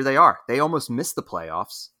 49ers, here they are. They almost missed the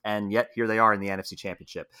playoffs, and yet here they are in the NFC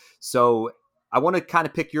Championship. So I want to kind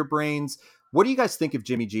of pick your brains. What do you guys think of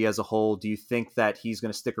Jimmy G as a whole? Do you think that he's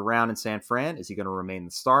going to stick around in San Fran? Is he going to remain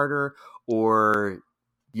the starter? Or,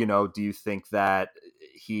 do you think that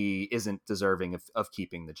he isn't deserving of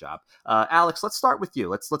keeping the job? Alex, let's start with you.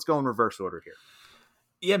 Let's go in reverse order here.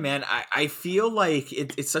 Yeah, man, I feel like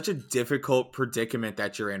it's such a difficult predicament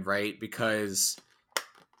that you're in, right? Because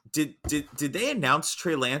did they announce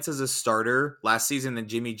Trey Lance as a starter last season, and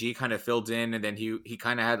Jimmy G kind of filled in, and then he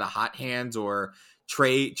kind of had the hot hands, or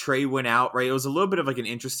Trey went out, right? It was a little bit of like an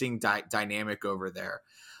interesting dynamic over there.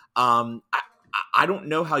 I don't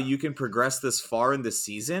know how you can progress this far in the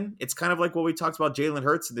season. It's kind of like what we talked about Jalen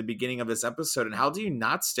Hurts at the beginning of this episode, and how do you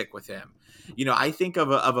not stick with him? I think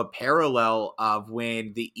of a parallel of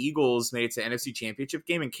when the Eagles made it to the NFC Championship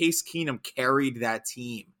game, and Case Keenum carried that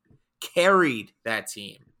team.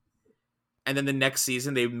 And then the next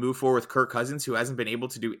season they move forward with Kirk Cousins, who hasn't been able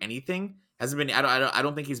to do anything. I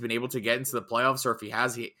don't think he's been able to get into the playoffs, or if he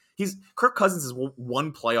has, he's Kirk Cousins has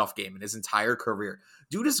one playoff game in his entire career.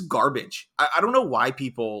 Dude is garbage. I don't know why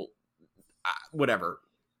people, whatever.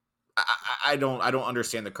 I don't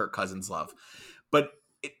understand the Kirk Cousins love, but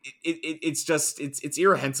it's just it's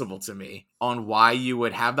irrehensible to me on why you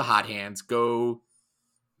would have the hot hands go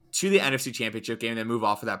to the NFC Championship game and then move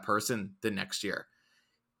off of that person the next year.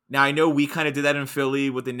 Now, I know we kind of did that in Philly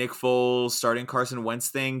with the Nick Foles starting Carson Wentz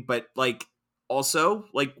thing, but also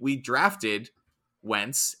we drafted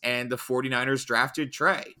Wentz, and the 49ers drafted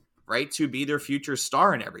Trey, right, to be their future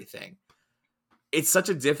star and everything. it's such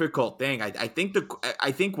a difficult thing. I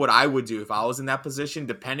think what I would do if I was in that position,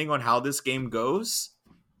 depending on how this game goes,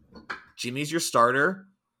 Jimmy's your starter.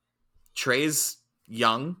 Trey's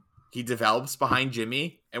young. He develops behind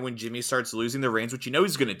Jimmy. And when Jimmy starts losing the reins, which you know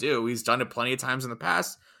he's going to do, he's done it plenty of times in the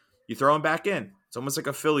past, you throw him back in. It's almost like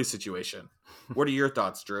a Philly situation. What are your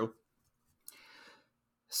thoughts, Drew?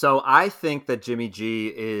 So I think that Jimmy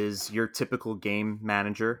G is your typical game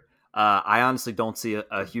manager. I honestly don't see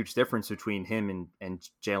a huge difference between him and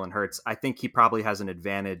Jalen Hurts. I think he probably has an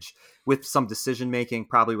advantage with some decision making,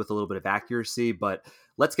 probably with a little bit of accuracy. But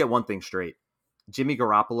let's get one thing straight. Jimmy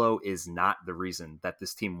Garoppolo is not the reason that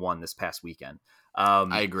this team won this past weekend.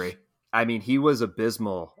 I agree. I mean, he was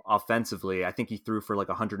abysmal offensively. I think he threw for like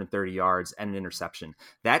 130 yards and an interception.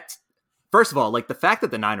 That, first of all, like the fact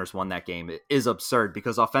that the Niners won that game is absurd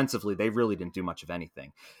because offensively they really didn't do much of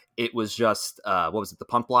anything. It was just what was it, the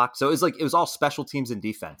punt block? So it was all special teams and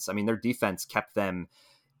defense. I mean, their defense kept them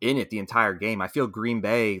in it the entire game. I feel Green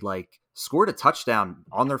Bay like scored a touchdown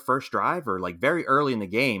on their first drive or like very early in the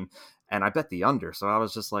game, and I bet the under. So I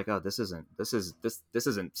was just like, oh, this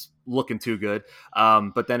isn't looking too good.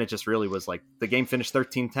 But then it just really was like the game finished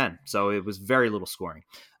 13-10. So it was very little scoring.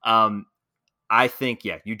 I think,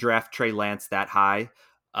 yeah, you draft Trey Lance that high.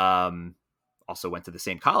 Also went to the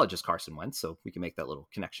same college as Carson Wentz, so we can make that little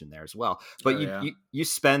connection there as well. But you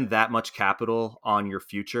spend that much capital on your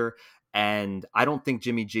future, and I don't think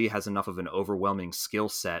Jimmy G has enough of an overwhelming skill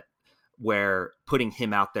set where putting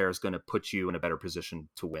him out there is going to put you in a better position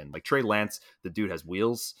to win. Like Trey Lance, the dude has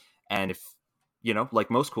wheels, and if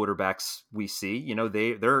like most quarterbacks we see,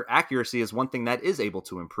 their accuracy is one thing that is able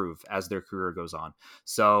to improve as their career goes on.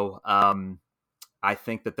 So I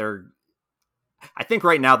think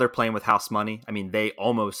right now they're playing with house money. I mean, they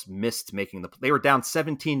almost missed they were down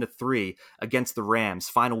 17-3 against the Rams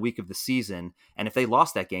final week of the season. And if they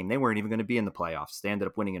lost that game, they weren't even going to be in the playoffs. They ended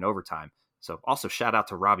up winning in overtime. So also shout out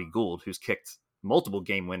to Robbie Gould, who's kicked multiple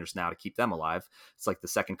game winners now to keep them alive. It's like the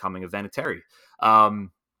second coming of Vinatieri.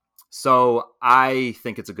 So I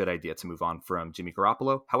think it's a good idea to move on from Jimmy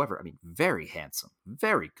Garoppolo. However, I mean, very handsome,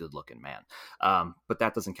 very good looking man. But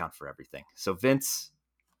that doesn't count for everything. So Vince,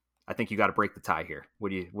 I think you got to break the tie here. What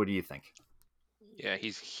do you think? Yeah,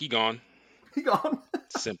 he gone. He gone.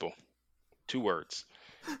 Simple. 2 words.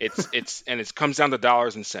 It comes down to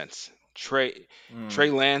dollars and cents. Trey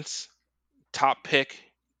Lance, top pick.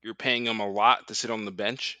 You're paying him a lot to sit on the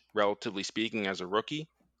bench, relatively speaking, as a rookie.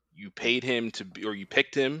 You paid him you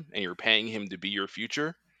picked him, and you're paying him to be your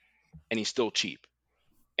future, and he's still cheap.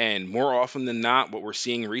 And more often than not, what we're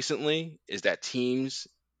seeing recently is that teams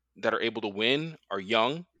that are able to win are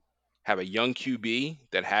young, have a young QB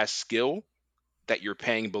that has skill that you're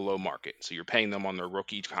paying below market. So you're paying them on their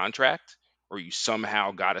rookie contract, or you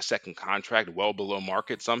somehow got a second contract well below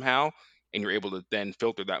market somehow, and you're able to then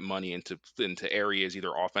filter that money into areas,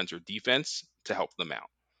 either offense or defense, to help them out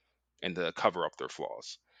and to cover up their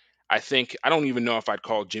flaws. I don't even know if I'd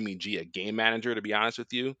call Jimmy G a game manager, to be honest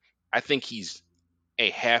with you. I think he's a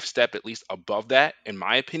half step at least above that, in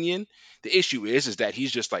my opinion. The issue is that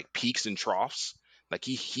he's just like peaks and troughs. Like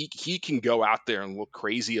he can go out there and look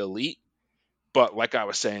crazy elite, but like I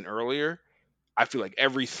was saying earlier, I feel like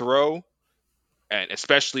every throw, and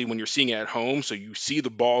especially when you're seeing it at home, so you see the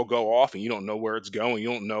ball go off and you don't know where it's going, you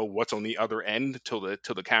don't know what's on the other end till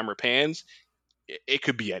the camera pans. It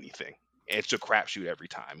could be anything. It's a crapshoot every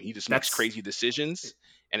time. He just makes crazy decisions,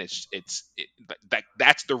 and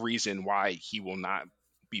that's the reason why he will not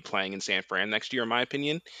be playing in San Fran next year, in my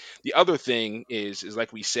opinion. The other thing is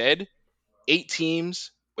like we said, 8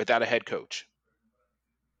 teams without a head coach.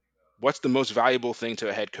 What's the most valuable thing to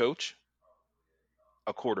a head coach?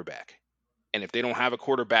 A quarterback. And if they don't have a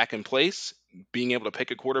quarterback in place, being able to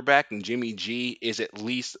pick a quarterback, and Jimmy G is at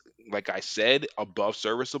least, like I said, above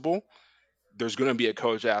serviceable, there's going to be a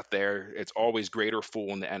coach out there. It's always great or fool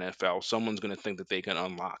in the NFL. Someone's going to think that they can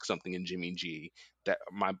unlock something in Jimmy G that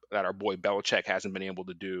our boy Belichick hasn't been able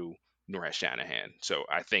to do, nor has Shanahan. So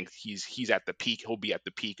I think he's at the peak. He'll be at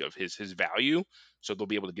the peak of his value. So they'll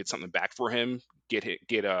be able to get something back for him. Get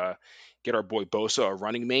our boy Bosa a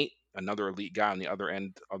running mate, another elite guy on the other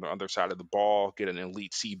end, on the other side of the ball. Get an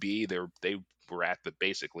elite CB. They were at the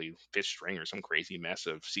basically fifth string or some crazy mess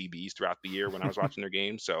of CBs throughout the year when I was watching their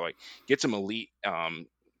games. So like get some elite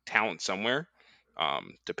talent somewhere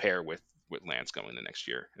to pair with Lance going the next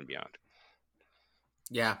year and beyond.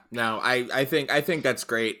 Yeah, no, I think that's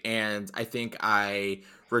great, and I think I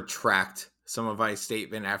retract some of my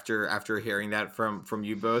statement after hearing that from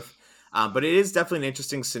you both. But it is definitely an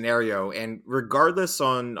interesting scenario, and regardless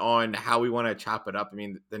on how we want to chop it up, I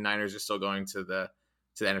mean, the Niners are still going to the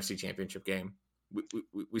NFC Championship game.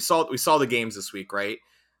 we saw the games this week, right?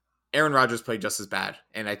 Aaron Rodgers played just as bad,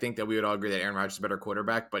 and I think that we would all agree that Aaron Rodgers is a better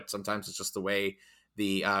quarterback. But sometimes it's just the way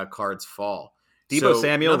the cards fall. Debo So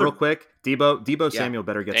Samuel, real another, quick. Debo yeah, Samuel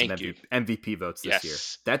better get some Thank you. MVP votes this year.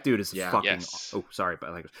 Yes. That dude is yeah, fucking. Yes. Oh, sorry,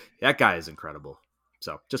 but like that guy is incredible.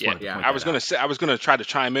 So just Yeah. wanted to yeah. point I that was gonna out. say I was gonna try to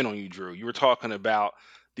chime in on you, Drew. You were talking about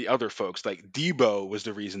the other folks. Like Debo was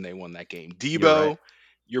the reason they won that game. You're right. Debo,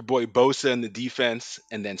 your boy Bosa in the defense,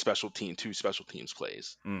 and then two special teams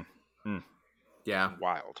plays. Mm, mm. Yeah,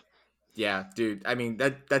 Wild. yeah, dude. I mean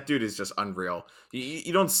that dude is just unreal.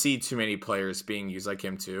 You don't see too many players being used like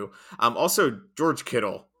him too. Also George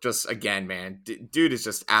Kittle, just again, man, dude is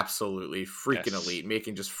just absolutely freaking Yes. elite,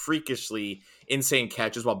 making just freakishly insane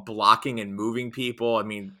catches while blocking and moving people. I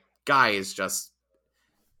mean, guy is just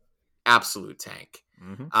absolute tank.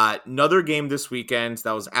 Mm-hmm. Another game this weekend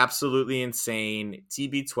that was absolutely insane.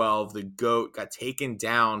 TB12, the GOAT, got taken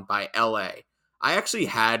down by LA. I actually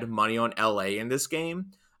had money on LA in this game.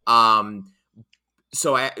 Um,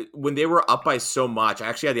 so when they were up by so much, I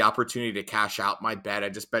actually had the opportunity to cash out my bet. I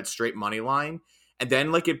just bet straight money line. And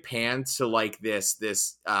then like it panned to like this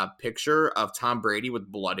picture of Tom Brady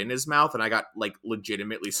with blood in his mouth, and I got like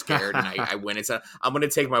legitimately scared, and I went and said, I'm gonna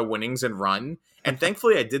take my winnings and run. And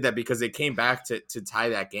thankfully I did that because they came back to tie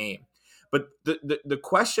that game. But the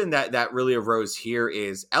question that really arose here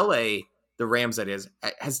is LA, the Rams that is,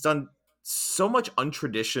 has done so much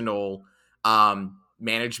untraditional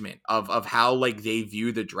management of how like they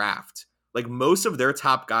view the draft. Like most of their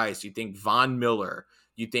top guys, you think Von Miller,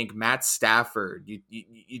 you think Matt Stafford,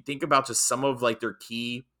 you think about just some of like their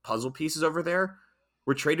key puzzle pieces over there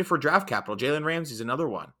were traded for draft capital. Jalen Ramsey's another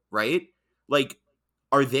one, right? Like,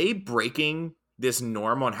 are they breaking this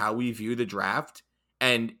norm on how we view the draft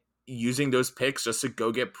and using those picks just to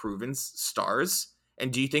go get proven stars?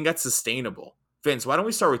 And do you think that's sustainable? Vince, why don't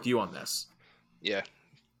we start with you on this? Yeah.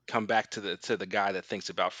 Come back to the guy that thinks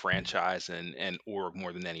about franchise and org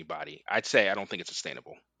more than anybody. I'd say I don't think it's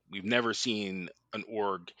sustainable. We've never seen an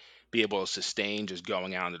org be able to sustain just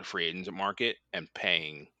going out into the free agent market and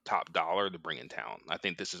paying top dollar to bring in talent. I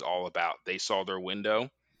think this is all about they saw their window,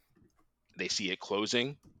 they see it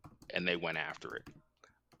closing, and they went after it.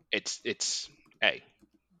 It's hey,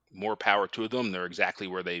 more power to them. They're exactly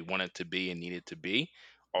where they wanted to be and needed to be,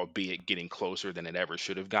 albeit getting closer than it ever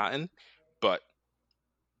should have gotten. But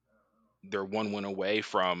they're one win away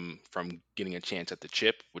from getting a chance at the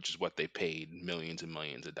chip, which is what they paid millions and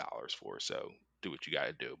millions of dollars for. So do what you got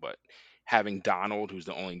to do. But having Donald, who's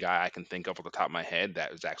the only guy I can think of off the top of my head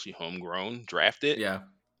that was actually homegrown, drafted, Yeah.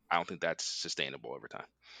 I don't think that's sustainable over time.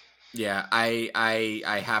 Yeah,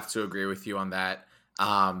 I have to agree with you on that.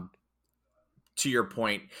 Um, to your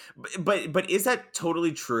point, but is that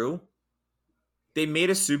totally true? They made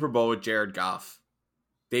a Super Bowl with Jared Goff.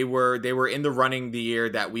 They were in the running the year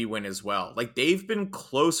that we win as well. Like they've been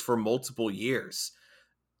close for multiple years.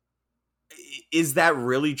 Is that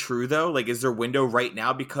really true though? Like, is their window right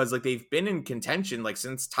now? Because like they've been in contention like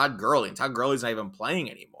since Todd Gurley, and Todd Gurley's not even playing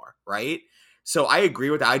anymore, right? So I agree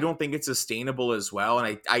with that. I don't think it's sustainable as well,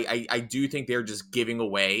 and I do think they're just giving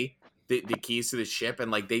away the keys to the ship,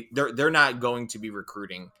 and like they're not going to be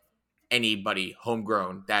recruiting anybody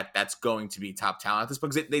homegrown that's going to be top talent at this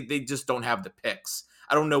because they just don't have the picks.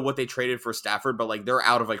 I don't know what they traded for Stafford, but like they're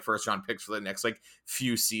out of like first round picks for the next like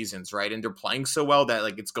few seasons, right? And they're playing so well that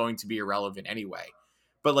like it's going to be irrelevant anyway.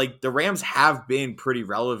 But like the Rams have been pretty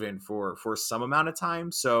relevant for some amount of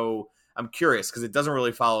time, so I'm curious because it doesn't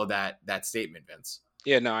really follow that statement, Vince.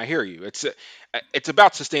 Yeah, no, I hear you. It's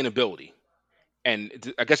about sustainability.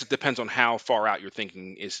 And I guess it depends on how far out you're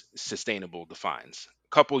thinking is sustainable defines. A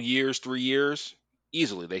couple years, 3 years,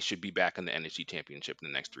 easily they should be back in the NFC Championship in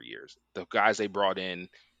the next 3 years. The guys they brought in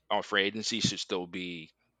on free agency should still be,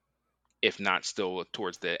 if not still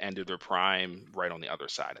towards the end of their prime, right on the other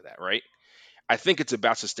side of that, right? I think it's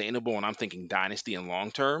about sustainable, and I'm thinking dynasty and long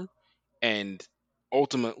term. And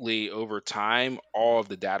ultimately, over time, all of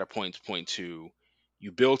the data points point to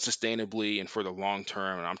you build sustainably and for the long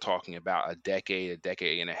term. And I'm talking about a decade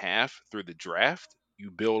and a half through the draft. You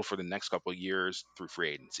build for the next couple of years through free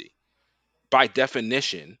agency. By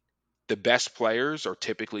definition, the best players are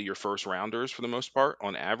typically your first rounders for the most part.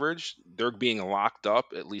 On average, they're being locked up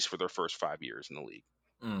at least for their first 5 years in the league,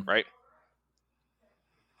 Mm. right?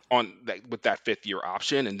 On that with that fifth year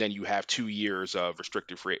option, and then you have 2 years of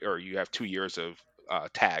restricted free, or you have 2 years of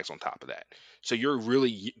tags on top of that. So you're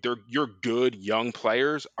really they're your good young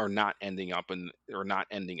players are not ending up in or not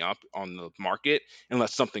ending up on the market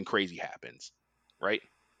unless something crazy happens, right?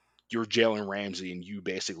 You're Jalen Ramsey, and you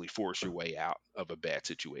basically force your way out of a bad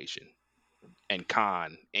situation. and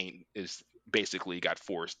Khan is basically got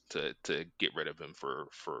forced to get rid of him for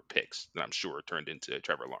picks that I'm sure turned into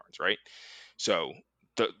Trevor Lawrence, right? So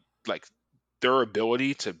the like their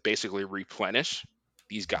ability to basically replenish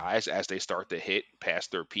these guys as they start to hit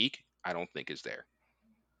past their peak, I don't think is there.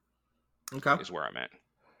 Okay. Is where I'm at. What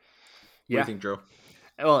do you Yeah. think, Drew?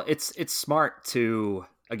 Well, it's smart to,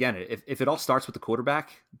 again, if it all starts with the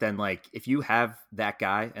quarterback, then like if you have that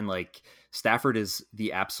guy, and like Stafford is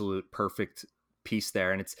the absolute perfect piece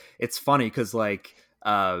there. And it's funny because like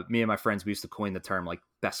me and my friends, we used to coin the term like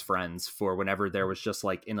best friends for whenever there was just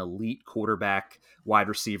like an elite quarterback wide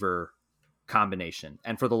receiver combination.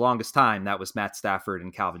 And for the longest time, that was Matt Stafford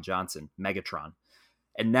and Calvin Johnson, Megatron.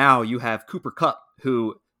 And now you have Cooper Kupp,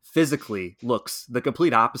 who physically looks the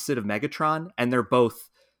complete opposite of Megatron. And they're both,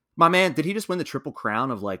 my man, did he just win the triple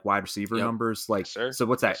crown of like wide receiver Yep. numbers? Like, Yes, sir. so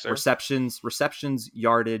what's that? Yes, sir. Receptions,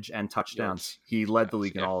 yardage, and touchdowns. Yards. He led the Touchdowns,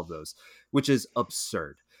 league in yeah. all of those, which is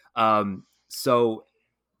absurd. So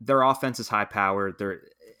their offense is high powered.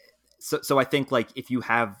 So I think like if you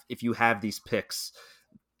have these picks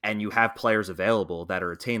and you have players available that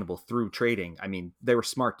are attainable through trading, I mean, they were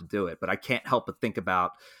smart to do it. But I can't help but think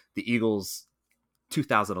about the Eagles'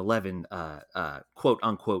 2011 quote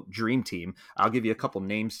unquote dream team. I'll give you a couple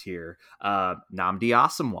names here. Nnamdi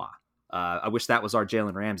Asomugha. I wish that was our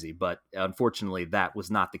Jalen Ramsey, but unfortunately that was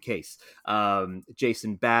not the case.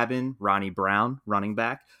 Jason Babin, Ronnie Brown, running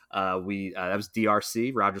back. That was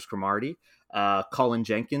DRC, Rogers Cromartie. Colin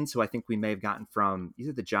Jenkins, who I think we may have gotten from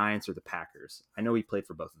either the Giants or the Packers. I know he played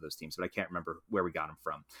for both of those teams, but I can't remember where we got him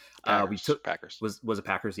from. We took Packers. Was it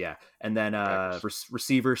Packers? Yeah. And then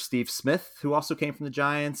receiver Steve Smith, who also came from the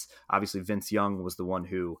Giants. Obviously, Vince Young was the one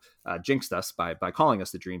who jinxed us by calling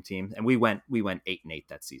us the dream team, and we went 8-8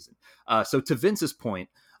 that season. So to Vince's point,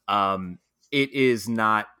 it is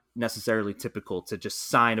not necessarily typical to just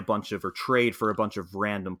sign a bunch of or trade for a bunch of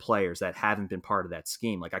random players that haven't been part of that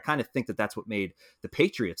scheme. Like I kind of think that that's what made the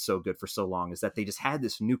Patriots so good for so long, is that they just had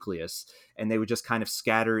this nucleus and they would just kind of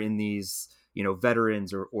scatter in these,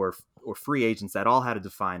 veterans or free agents that all had a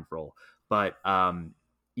defined role. But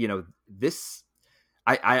this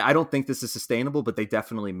I don't think this is sustainable, but they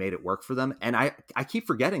definitely made it work for them. And I keep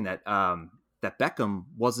forgetting that that Beckham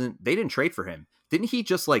they didn't trade for him. Didn't he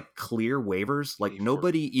just like clear waivers? Like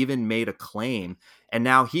nobody even made a claim. And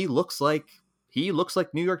now he looks like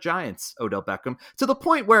New York Giants, Odell Beckham, to the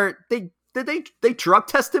point where they drug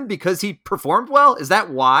test him because he performed well. Is that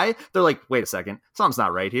why they're like, wait a second, something's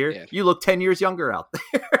not right here? Yeah. You look 10 years younger out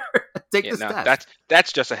there. Take this test.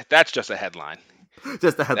 That's just a headline.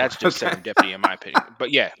 Just a headline. That's just serendipity, in my opinion.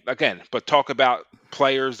 But yeah, again, talk about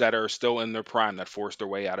players that are still in their prime that forced their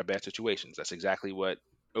way out of bad situations. That's exactly what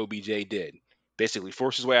OBJ did. Basically,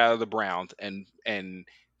 forced his way out of the Browns and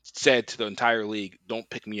said to the entire league, "Don't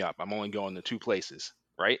pick me up. I'm only going to two places."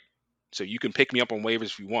 Right? So you can pick me up on waivers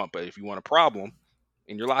if you want, but if you want a problem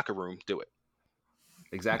in your locker room, do it.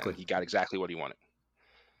 Exactly. And he got exactly what he wanted.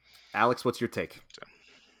 Alex, what's your take? So.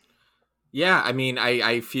 Yeah, I mean,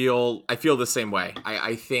 I feel the same way.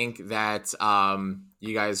 I think that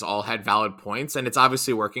you guys all had valid points, and it's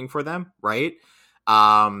obviously working for them, right?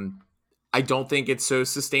 I don't think it's so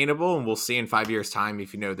sustainable, and we'll see in 5 years' time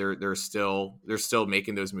if they're still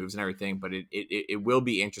making those moves and everything. But it will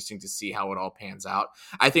be interesting to see how it all pans out.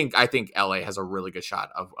 I think LA has a really good shot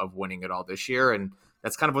of winning it all this year, and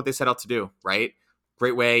that's kind of what they set out to do, right?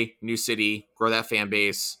 Great way, new city, grow that fan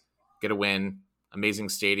base, get a win, amazing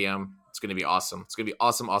stadium. It's going to be awesome. It's going to be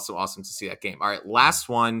awesome to see that game. All right, last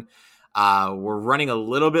one. We're running a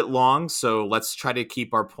little bit long, so let's try to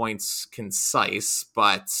keep our points concise,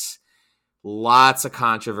 but lots of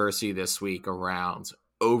controversy this week around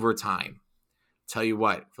overtime. Tell you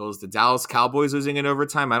what, if it was the Dallas Cowboys losing in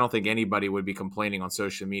overtime, I don't think anybody would be complaining on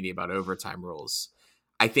social media about overtime rules.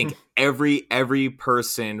 I think every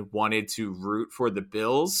person wanted to root for the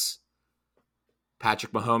Bills.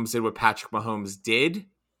 Patrick Mahomes did what Patrick Mahomes did.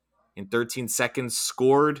 In 13 seconds,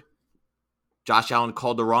 scored. Josh Allen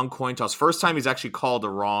called the wrong coin toss. First time he's actually called the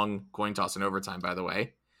wrong coin toss in overtime, by the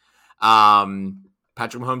way.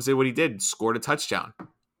 Patrick Mahomes did what he did, scored a touchdown.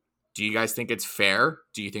 Do you guys think it's fair?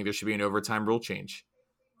 Do you think there should be an overtime rule change?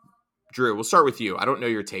 Drew, we'll start with you. I don't know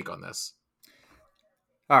your take on this.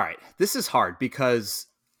 All right. This is hard because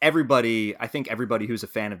I think everybody who's a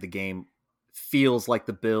fan of the game feels like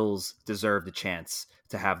the Bills deserve the chance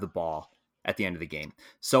to have the ball at the end of the game.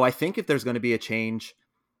 So I think if there's going to be a change,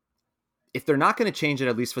 if they're not going to change it,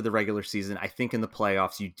 at least for the regular season, I think in the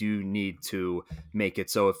playoffs, you do need to make it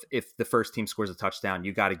so if the first team scores a touchdown,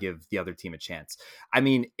 you got to give the other team a chance. I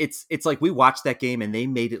mean, it's like we watched that game and they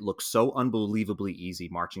made it look so unbelievably easy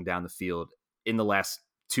marching down the field in the last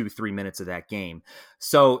 2-3 minutes of that game.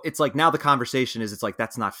 So it's like now the conversation is, it's like,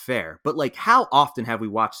 that's not fair. But like, how often have we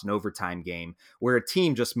watched an overtime game where a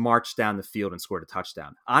team just marched down the field and scored a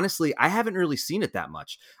touchdown? Honestly, I haven't really seen it that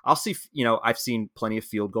much. I'll see, I've seen plenty of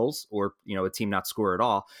field goals or, a team not score at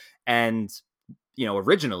all. And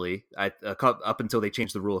originally, up until they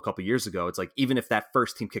changed the rule a couple years ago, it's like, even if that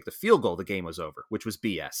first team kicked the field goal, the game was over, which was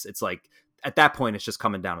BS. It's like, at that point, it's just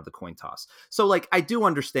coming down to the coin toss. So like, I do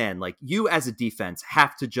understand, like, you as a defense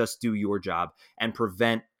have to just do your job and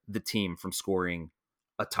prevent the team from scoring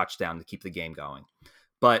a touchdown to keep the game going.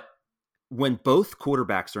 But when both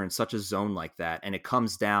quarterbacks are in such a zone like that, and it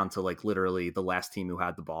comes down to like literally the last team who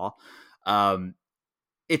had the ball,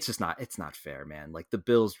 it's not fair, man. Like, the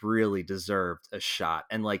Bills really deserved a shot.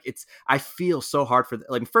 And like, I feel so hard for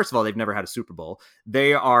like, first of all, they've never had a Super Bowl.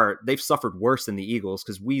 They've suffered worse than the Eagles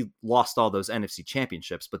because we lost all those NFC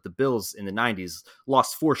championships, but the Bills in the 90s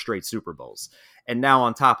lost 4 straight Super Bowls. And now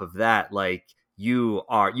on top of that, like, you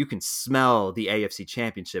can smell the AFC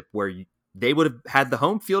championship where they would have had the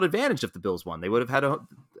home field advantage if the Bills won. They would have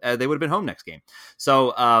been home next game.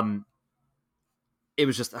 So, it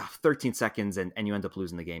was just 13 seconds and you end up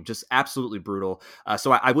losing the game. Just absolutely brutal.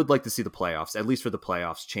 So I would like to see the playoffs, at least for the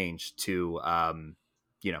playoffs, change to,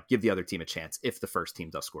 give the other team a chance if the first team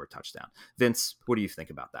does score a touchdown. Vince, what do you think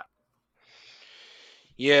about that?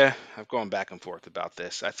 Yeah, I've gone back and forth about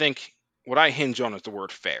this. I think what I hinge on is the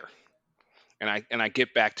word fair. And I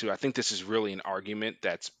get back to, I think this is really an argument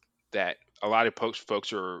that a lot of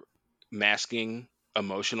folks are masking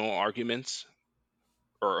emotional arguments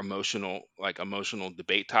or emotional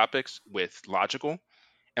debate topics with logical.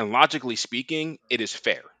 And logically speaking, it is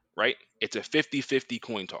fair, right? It's a 50-50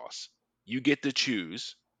 coin toss. You get to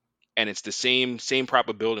choose, and it's the same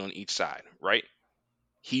probability on each side, right?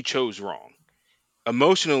 He chose wrong.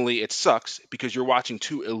 Emotionally, it sucks because you're watching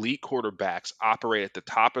 2 elite quarterbacks operate at the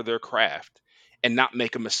top of their craft and not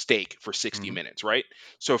make a mistake for 60 minutes, right?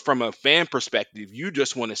 So from a fan perspective, you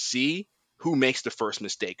just want to see who makes the first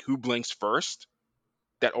mistake, who blinks first,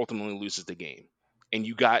 that ultimately loses the game. And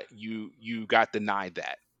you got denied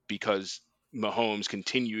that because Mahomes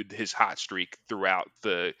continued his hot streak throughout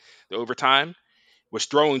the overtime, was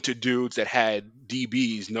throwing to dudes that had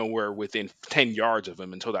DBs nowhere within 10 yards of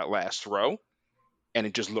him until that last throw, and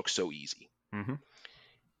it just looked so easy. Mm-hmm.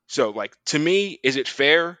 So, like, to me, is it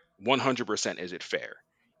fair? 100% is it fair.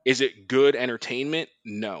 Is it good entertainment?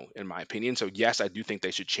 No, in my opinion. So yes, I do think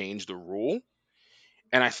they should change the rule.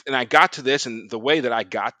 And I got to this, and the way that I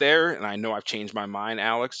got there, and I know I've changed my mind,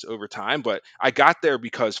 Alex, over time, but I got there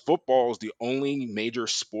because football is the only major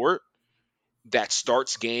sport that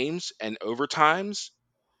starts games and overtimes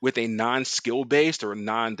with a non-skill based or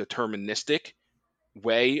non-deterministic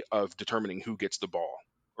way of determining who gets the ball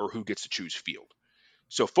or who gets to choose field.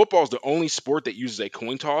 So football is the only sport that uses a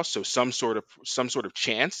coin toss, so some sort of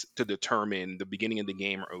chance to determine the beginning of the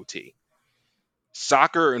game or OT.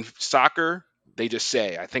 Soccer, they just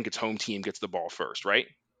say, I think it's home team gets the ball first, right?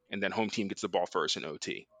 And then home team gets the ball first in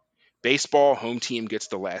OT. Baseball, home team gets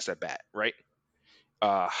the last at bat, right?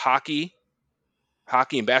 Hockey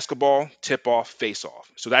and basketball, tip off, face off.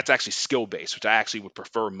 So that's actually skill based, which I actually would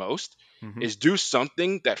prefer most. Mm-hmm. Is do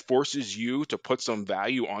something that forces you to put some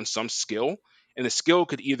value on some skill, and the skill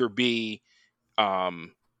could either be, I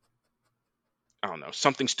don't know,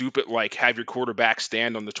 something stupid like have your quarterback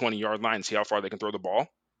stand on the 20-yard line and see how far they can throw the ball.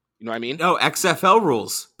 You know what I mean? No, XFL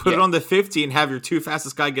rules. Put Yeah. it on the 50 and have your 2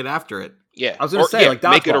 fastest guy get after it. Yeah, I was gonna say, like,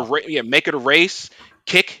 make dodgeball. make it a race.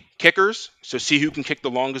 Kickers, so see who can kick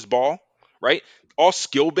the longest ball, right? All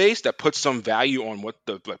skill based that puts some value on what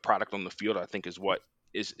the product on the field, I think, is what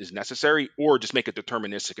is necessary, or just make it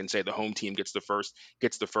deterministic and say the home team gets the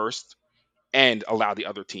first, and allow the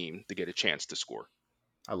other team to get a chance to score.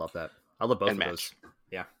 I love that. I love both And of match. those.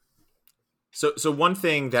 Yeah. So one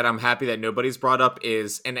thing that I'm happy that nobody's brought up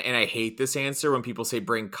is, and I hate this answer when people say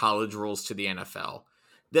bring college rules to the NFL.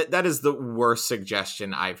 That is the worst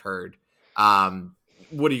suggestion I've heard.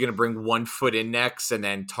 What are you going to bring 1 foot in next and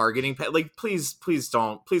then targeting? Like, please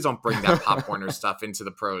don't bring that Pop Warner stuff into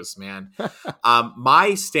the pros, man.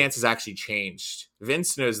 My stance has actually changed.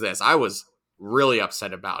 Vince knows this. I was really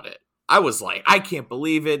upset about it. I was like, I can't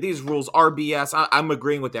believe it. These rules are BS. I'm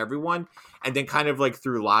agreeing with everyone. And then kind of like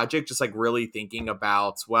through logic, just like really thinking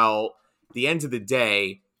about, well, the end of the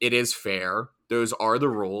day, it is fair. Those are the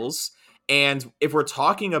rules. And if we're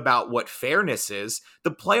talking about what fairness is,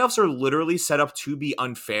 the playoffs are literally set up to be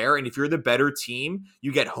unfair. And if you're the better team,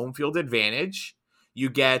 you get home field advantage. You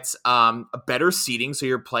get a better seating, so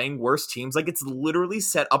you're playing worse teams. Like, it's literally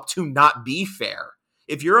set up to not be fair.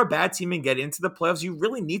 If you're a bad team and get into the playoffs, you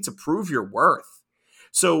really need to prove your worth.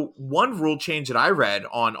 So one rule change that I read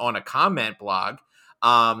on a comment blog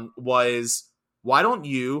was, why don't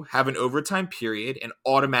you have an overtime period and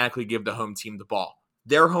automatically give the home team the ball?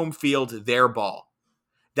 Their home field, their ball.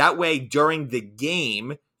 That way, during the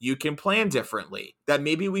game, you can plan differently. That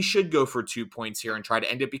maybe we should go for 2 points here and try to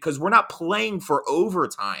end it, because we're not playing for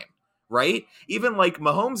overtime, right? Even like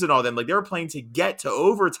Mahomes and all them, like they were playing to get to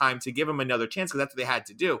overtime to give them another chance because that's what they had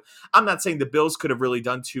to do. I'm not saying the Bills could have really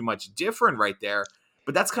done too much different right there,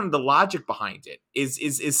 but that's kind of the logic behind it.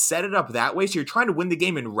 Is set it up that way so you're trying to win the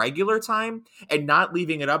game in regular time and not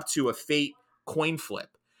leaving it up to a fate coin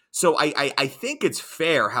flip. So I think it's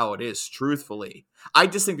fair how it is, truthfully. I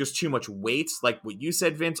just think there's too much weight, like what you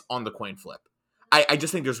said, Vince, on the coin flip. I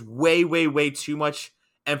just think there's way, way, way too much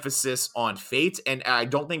emphasis on fate, and I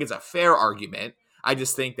don't think it's a fair argument. I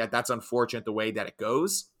just think that that's unfortunate the way that it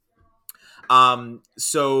goes.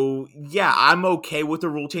 So yeah, I'm okay with the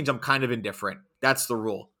rule change. I'm kind of indifferent. That's the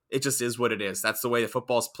rule. It just is what it is. That's the way the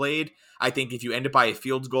football's played. I think if you end it by a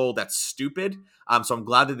field goal, that's stupid. So I'm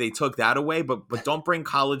glad that they took that away, but don't bring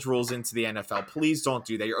college rules into the NFL. Please don't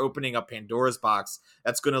do that. You're opening up Pandora's box.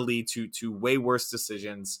 That's going to lead to way worse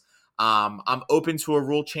decisions. I'm open to a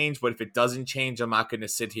rule change, but if it doesn't change, I'm not going to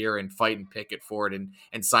sit here and fight and picket for it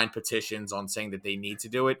and sign petitions on saying that they need to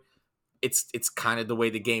do it. It's kind of the way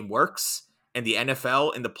the game works, and the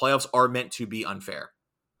NFL and the playoffs are meant to be unfair.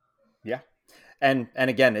 Yeah. And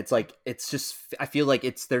again, it's like, it's just, I feel like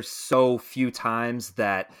there's so few times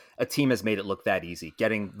that a team has made it look that easy,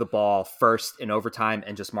 getting the ball first in overtime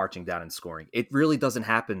and just marching down and scoring. It really doesn't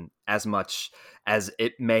happen as much as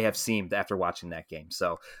it may have seemed after watching that game.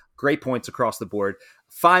 So great points across the board.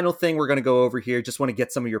 Final thing we're going to go over here, just want to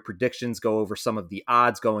get some of your predictions, go over some of the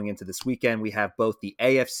odds going into this weekend. We have both the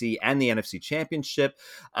AFC and the NFC Championship.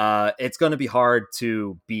 It's going to be hard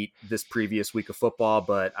to beat this previous week of football,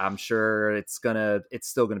 but I'm sure it's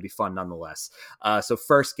still going to be fun nonetheless. So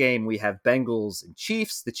first game, we have Bengals and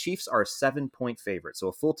Chiefs. The Chiefs are a 7-point favorite, so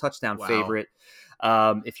a full touchdown favorite.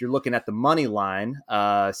 If you're looking at the money line,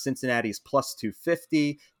 Cincinnati's plus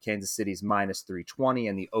 250, Kansas City's minus 320,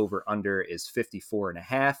 and the over-under is 54.5.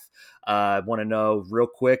 I want to know real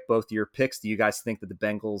quick, both of your picks. Do you guys think that the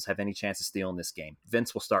Bengals have any chance of stealing this game?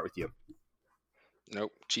 Vince, we'll start with you.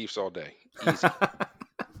 Nope, Chiefs all day. Easy.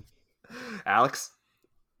 Alex?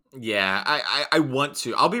 Yeah, I want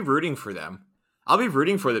to. I'll be rooting for them. I'll be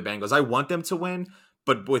rooting for the Bengals. I want them to win,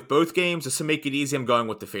 but with both games, just to make it easy, I'm going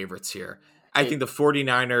with the favorites here. I think the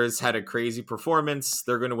 49ers had a crazy performance.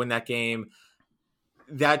 They're going to win that game.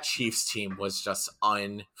 That Chiefs team was just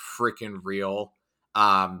unfreaking real.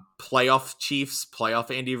 Playoff Chiefs,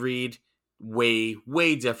 playoff Andy Reid, way,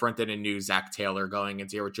 way different than a new Zach Taylor going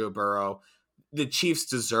into here with Joe Burrow. The Chiefs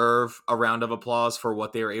deserve a round of applause for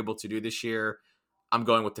what they were able to do this year. I'm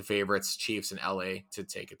going with the favorites, Chiefs and LA, to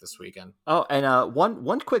take it this weekend. Oh, and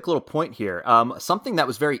one quick little point here. Something that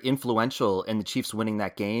was very influential in the Chiefs winning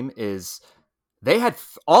that game is they had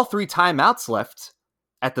all 3 timeouts left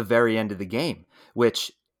at the very end of the game,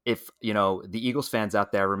 which, if the Eagles fans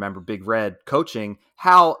out there remember Big Red coaching,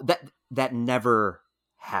 how that never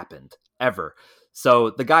happened ever. So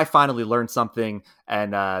the guy finally learned something,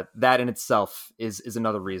 and that in itself is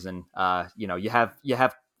another reason. You have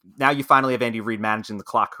now you finally have Andy Reid managing the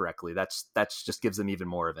clock correctly. That's just gives them even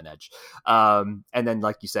more of an edge. And then,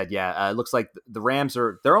 like you said, it looks like the Rams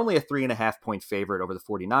they're only a 3.5-point favorite over the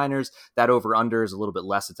 49ers. That over under is a little bit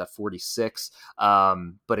less. It's at 46.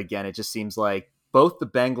 But again, it just seems like both the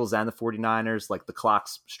Bengals and the 49ers, like the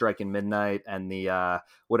clock's striking midnight, and the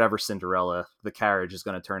whatever Cinderella, the carriage is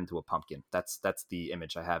going to turn into a pumpkin. That's the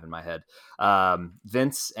image I have in my head.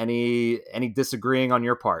 Vince, any disagreeing on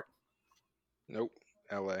your part? Nope.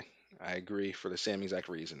 LA. I agree for the same exact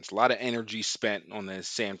reasons. A lot of energy spent on the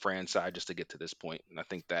San Fran side just to get to this point, and I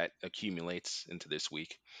think that accumulates into this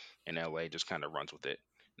week, and LA just kind of runs with it.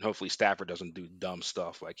 And hopefully Stafford doesn't do dumb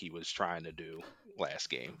stuff like he was trying to do last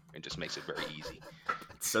game and just makes it very easy.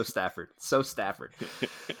 So Stafford.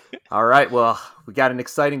 All right, well, we got an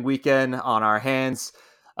exciting weekend on our hands.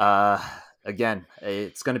 Again,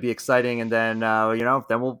 it's going to be exciting, and then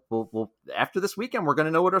then we'll after this weekend, we're going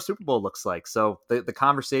to know what our Super Bowl looks like. So the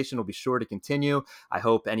conversation will be sure to continue. I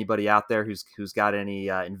hope anybody out there who's got any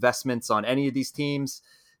investments on any of these teams,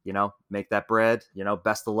 make that bread.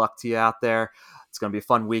 Best of luck to you out there. It's going to be a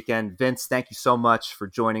fun weekend. Vince, thank you so much for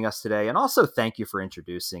joining us today, and also thank you for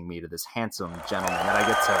introducing me to this handsome gentleman that I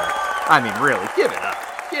get to. Really, give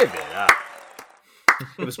it up.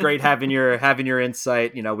 It was great having your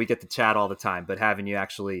insight. We get to chat all the time, but having you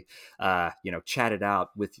actually, chat it out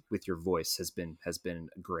with your voice has been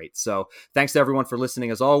great. So thanks to everyone for listening.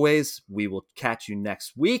 As always, we will catch you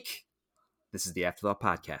next week. This is the Afterthought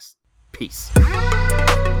Podcast. Peace.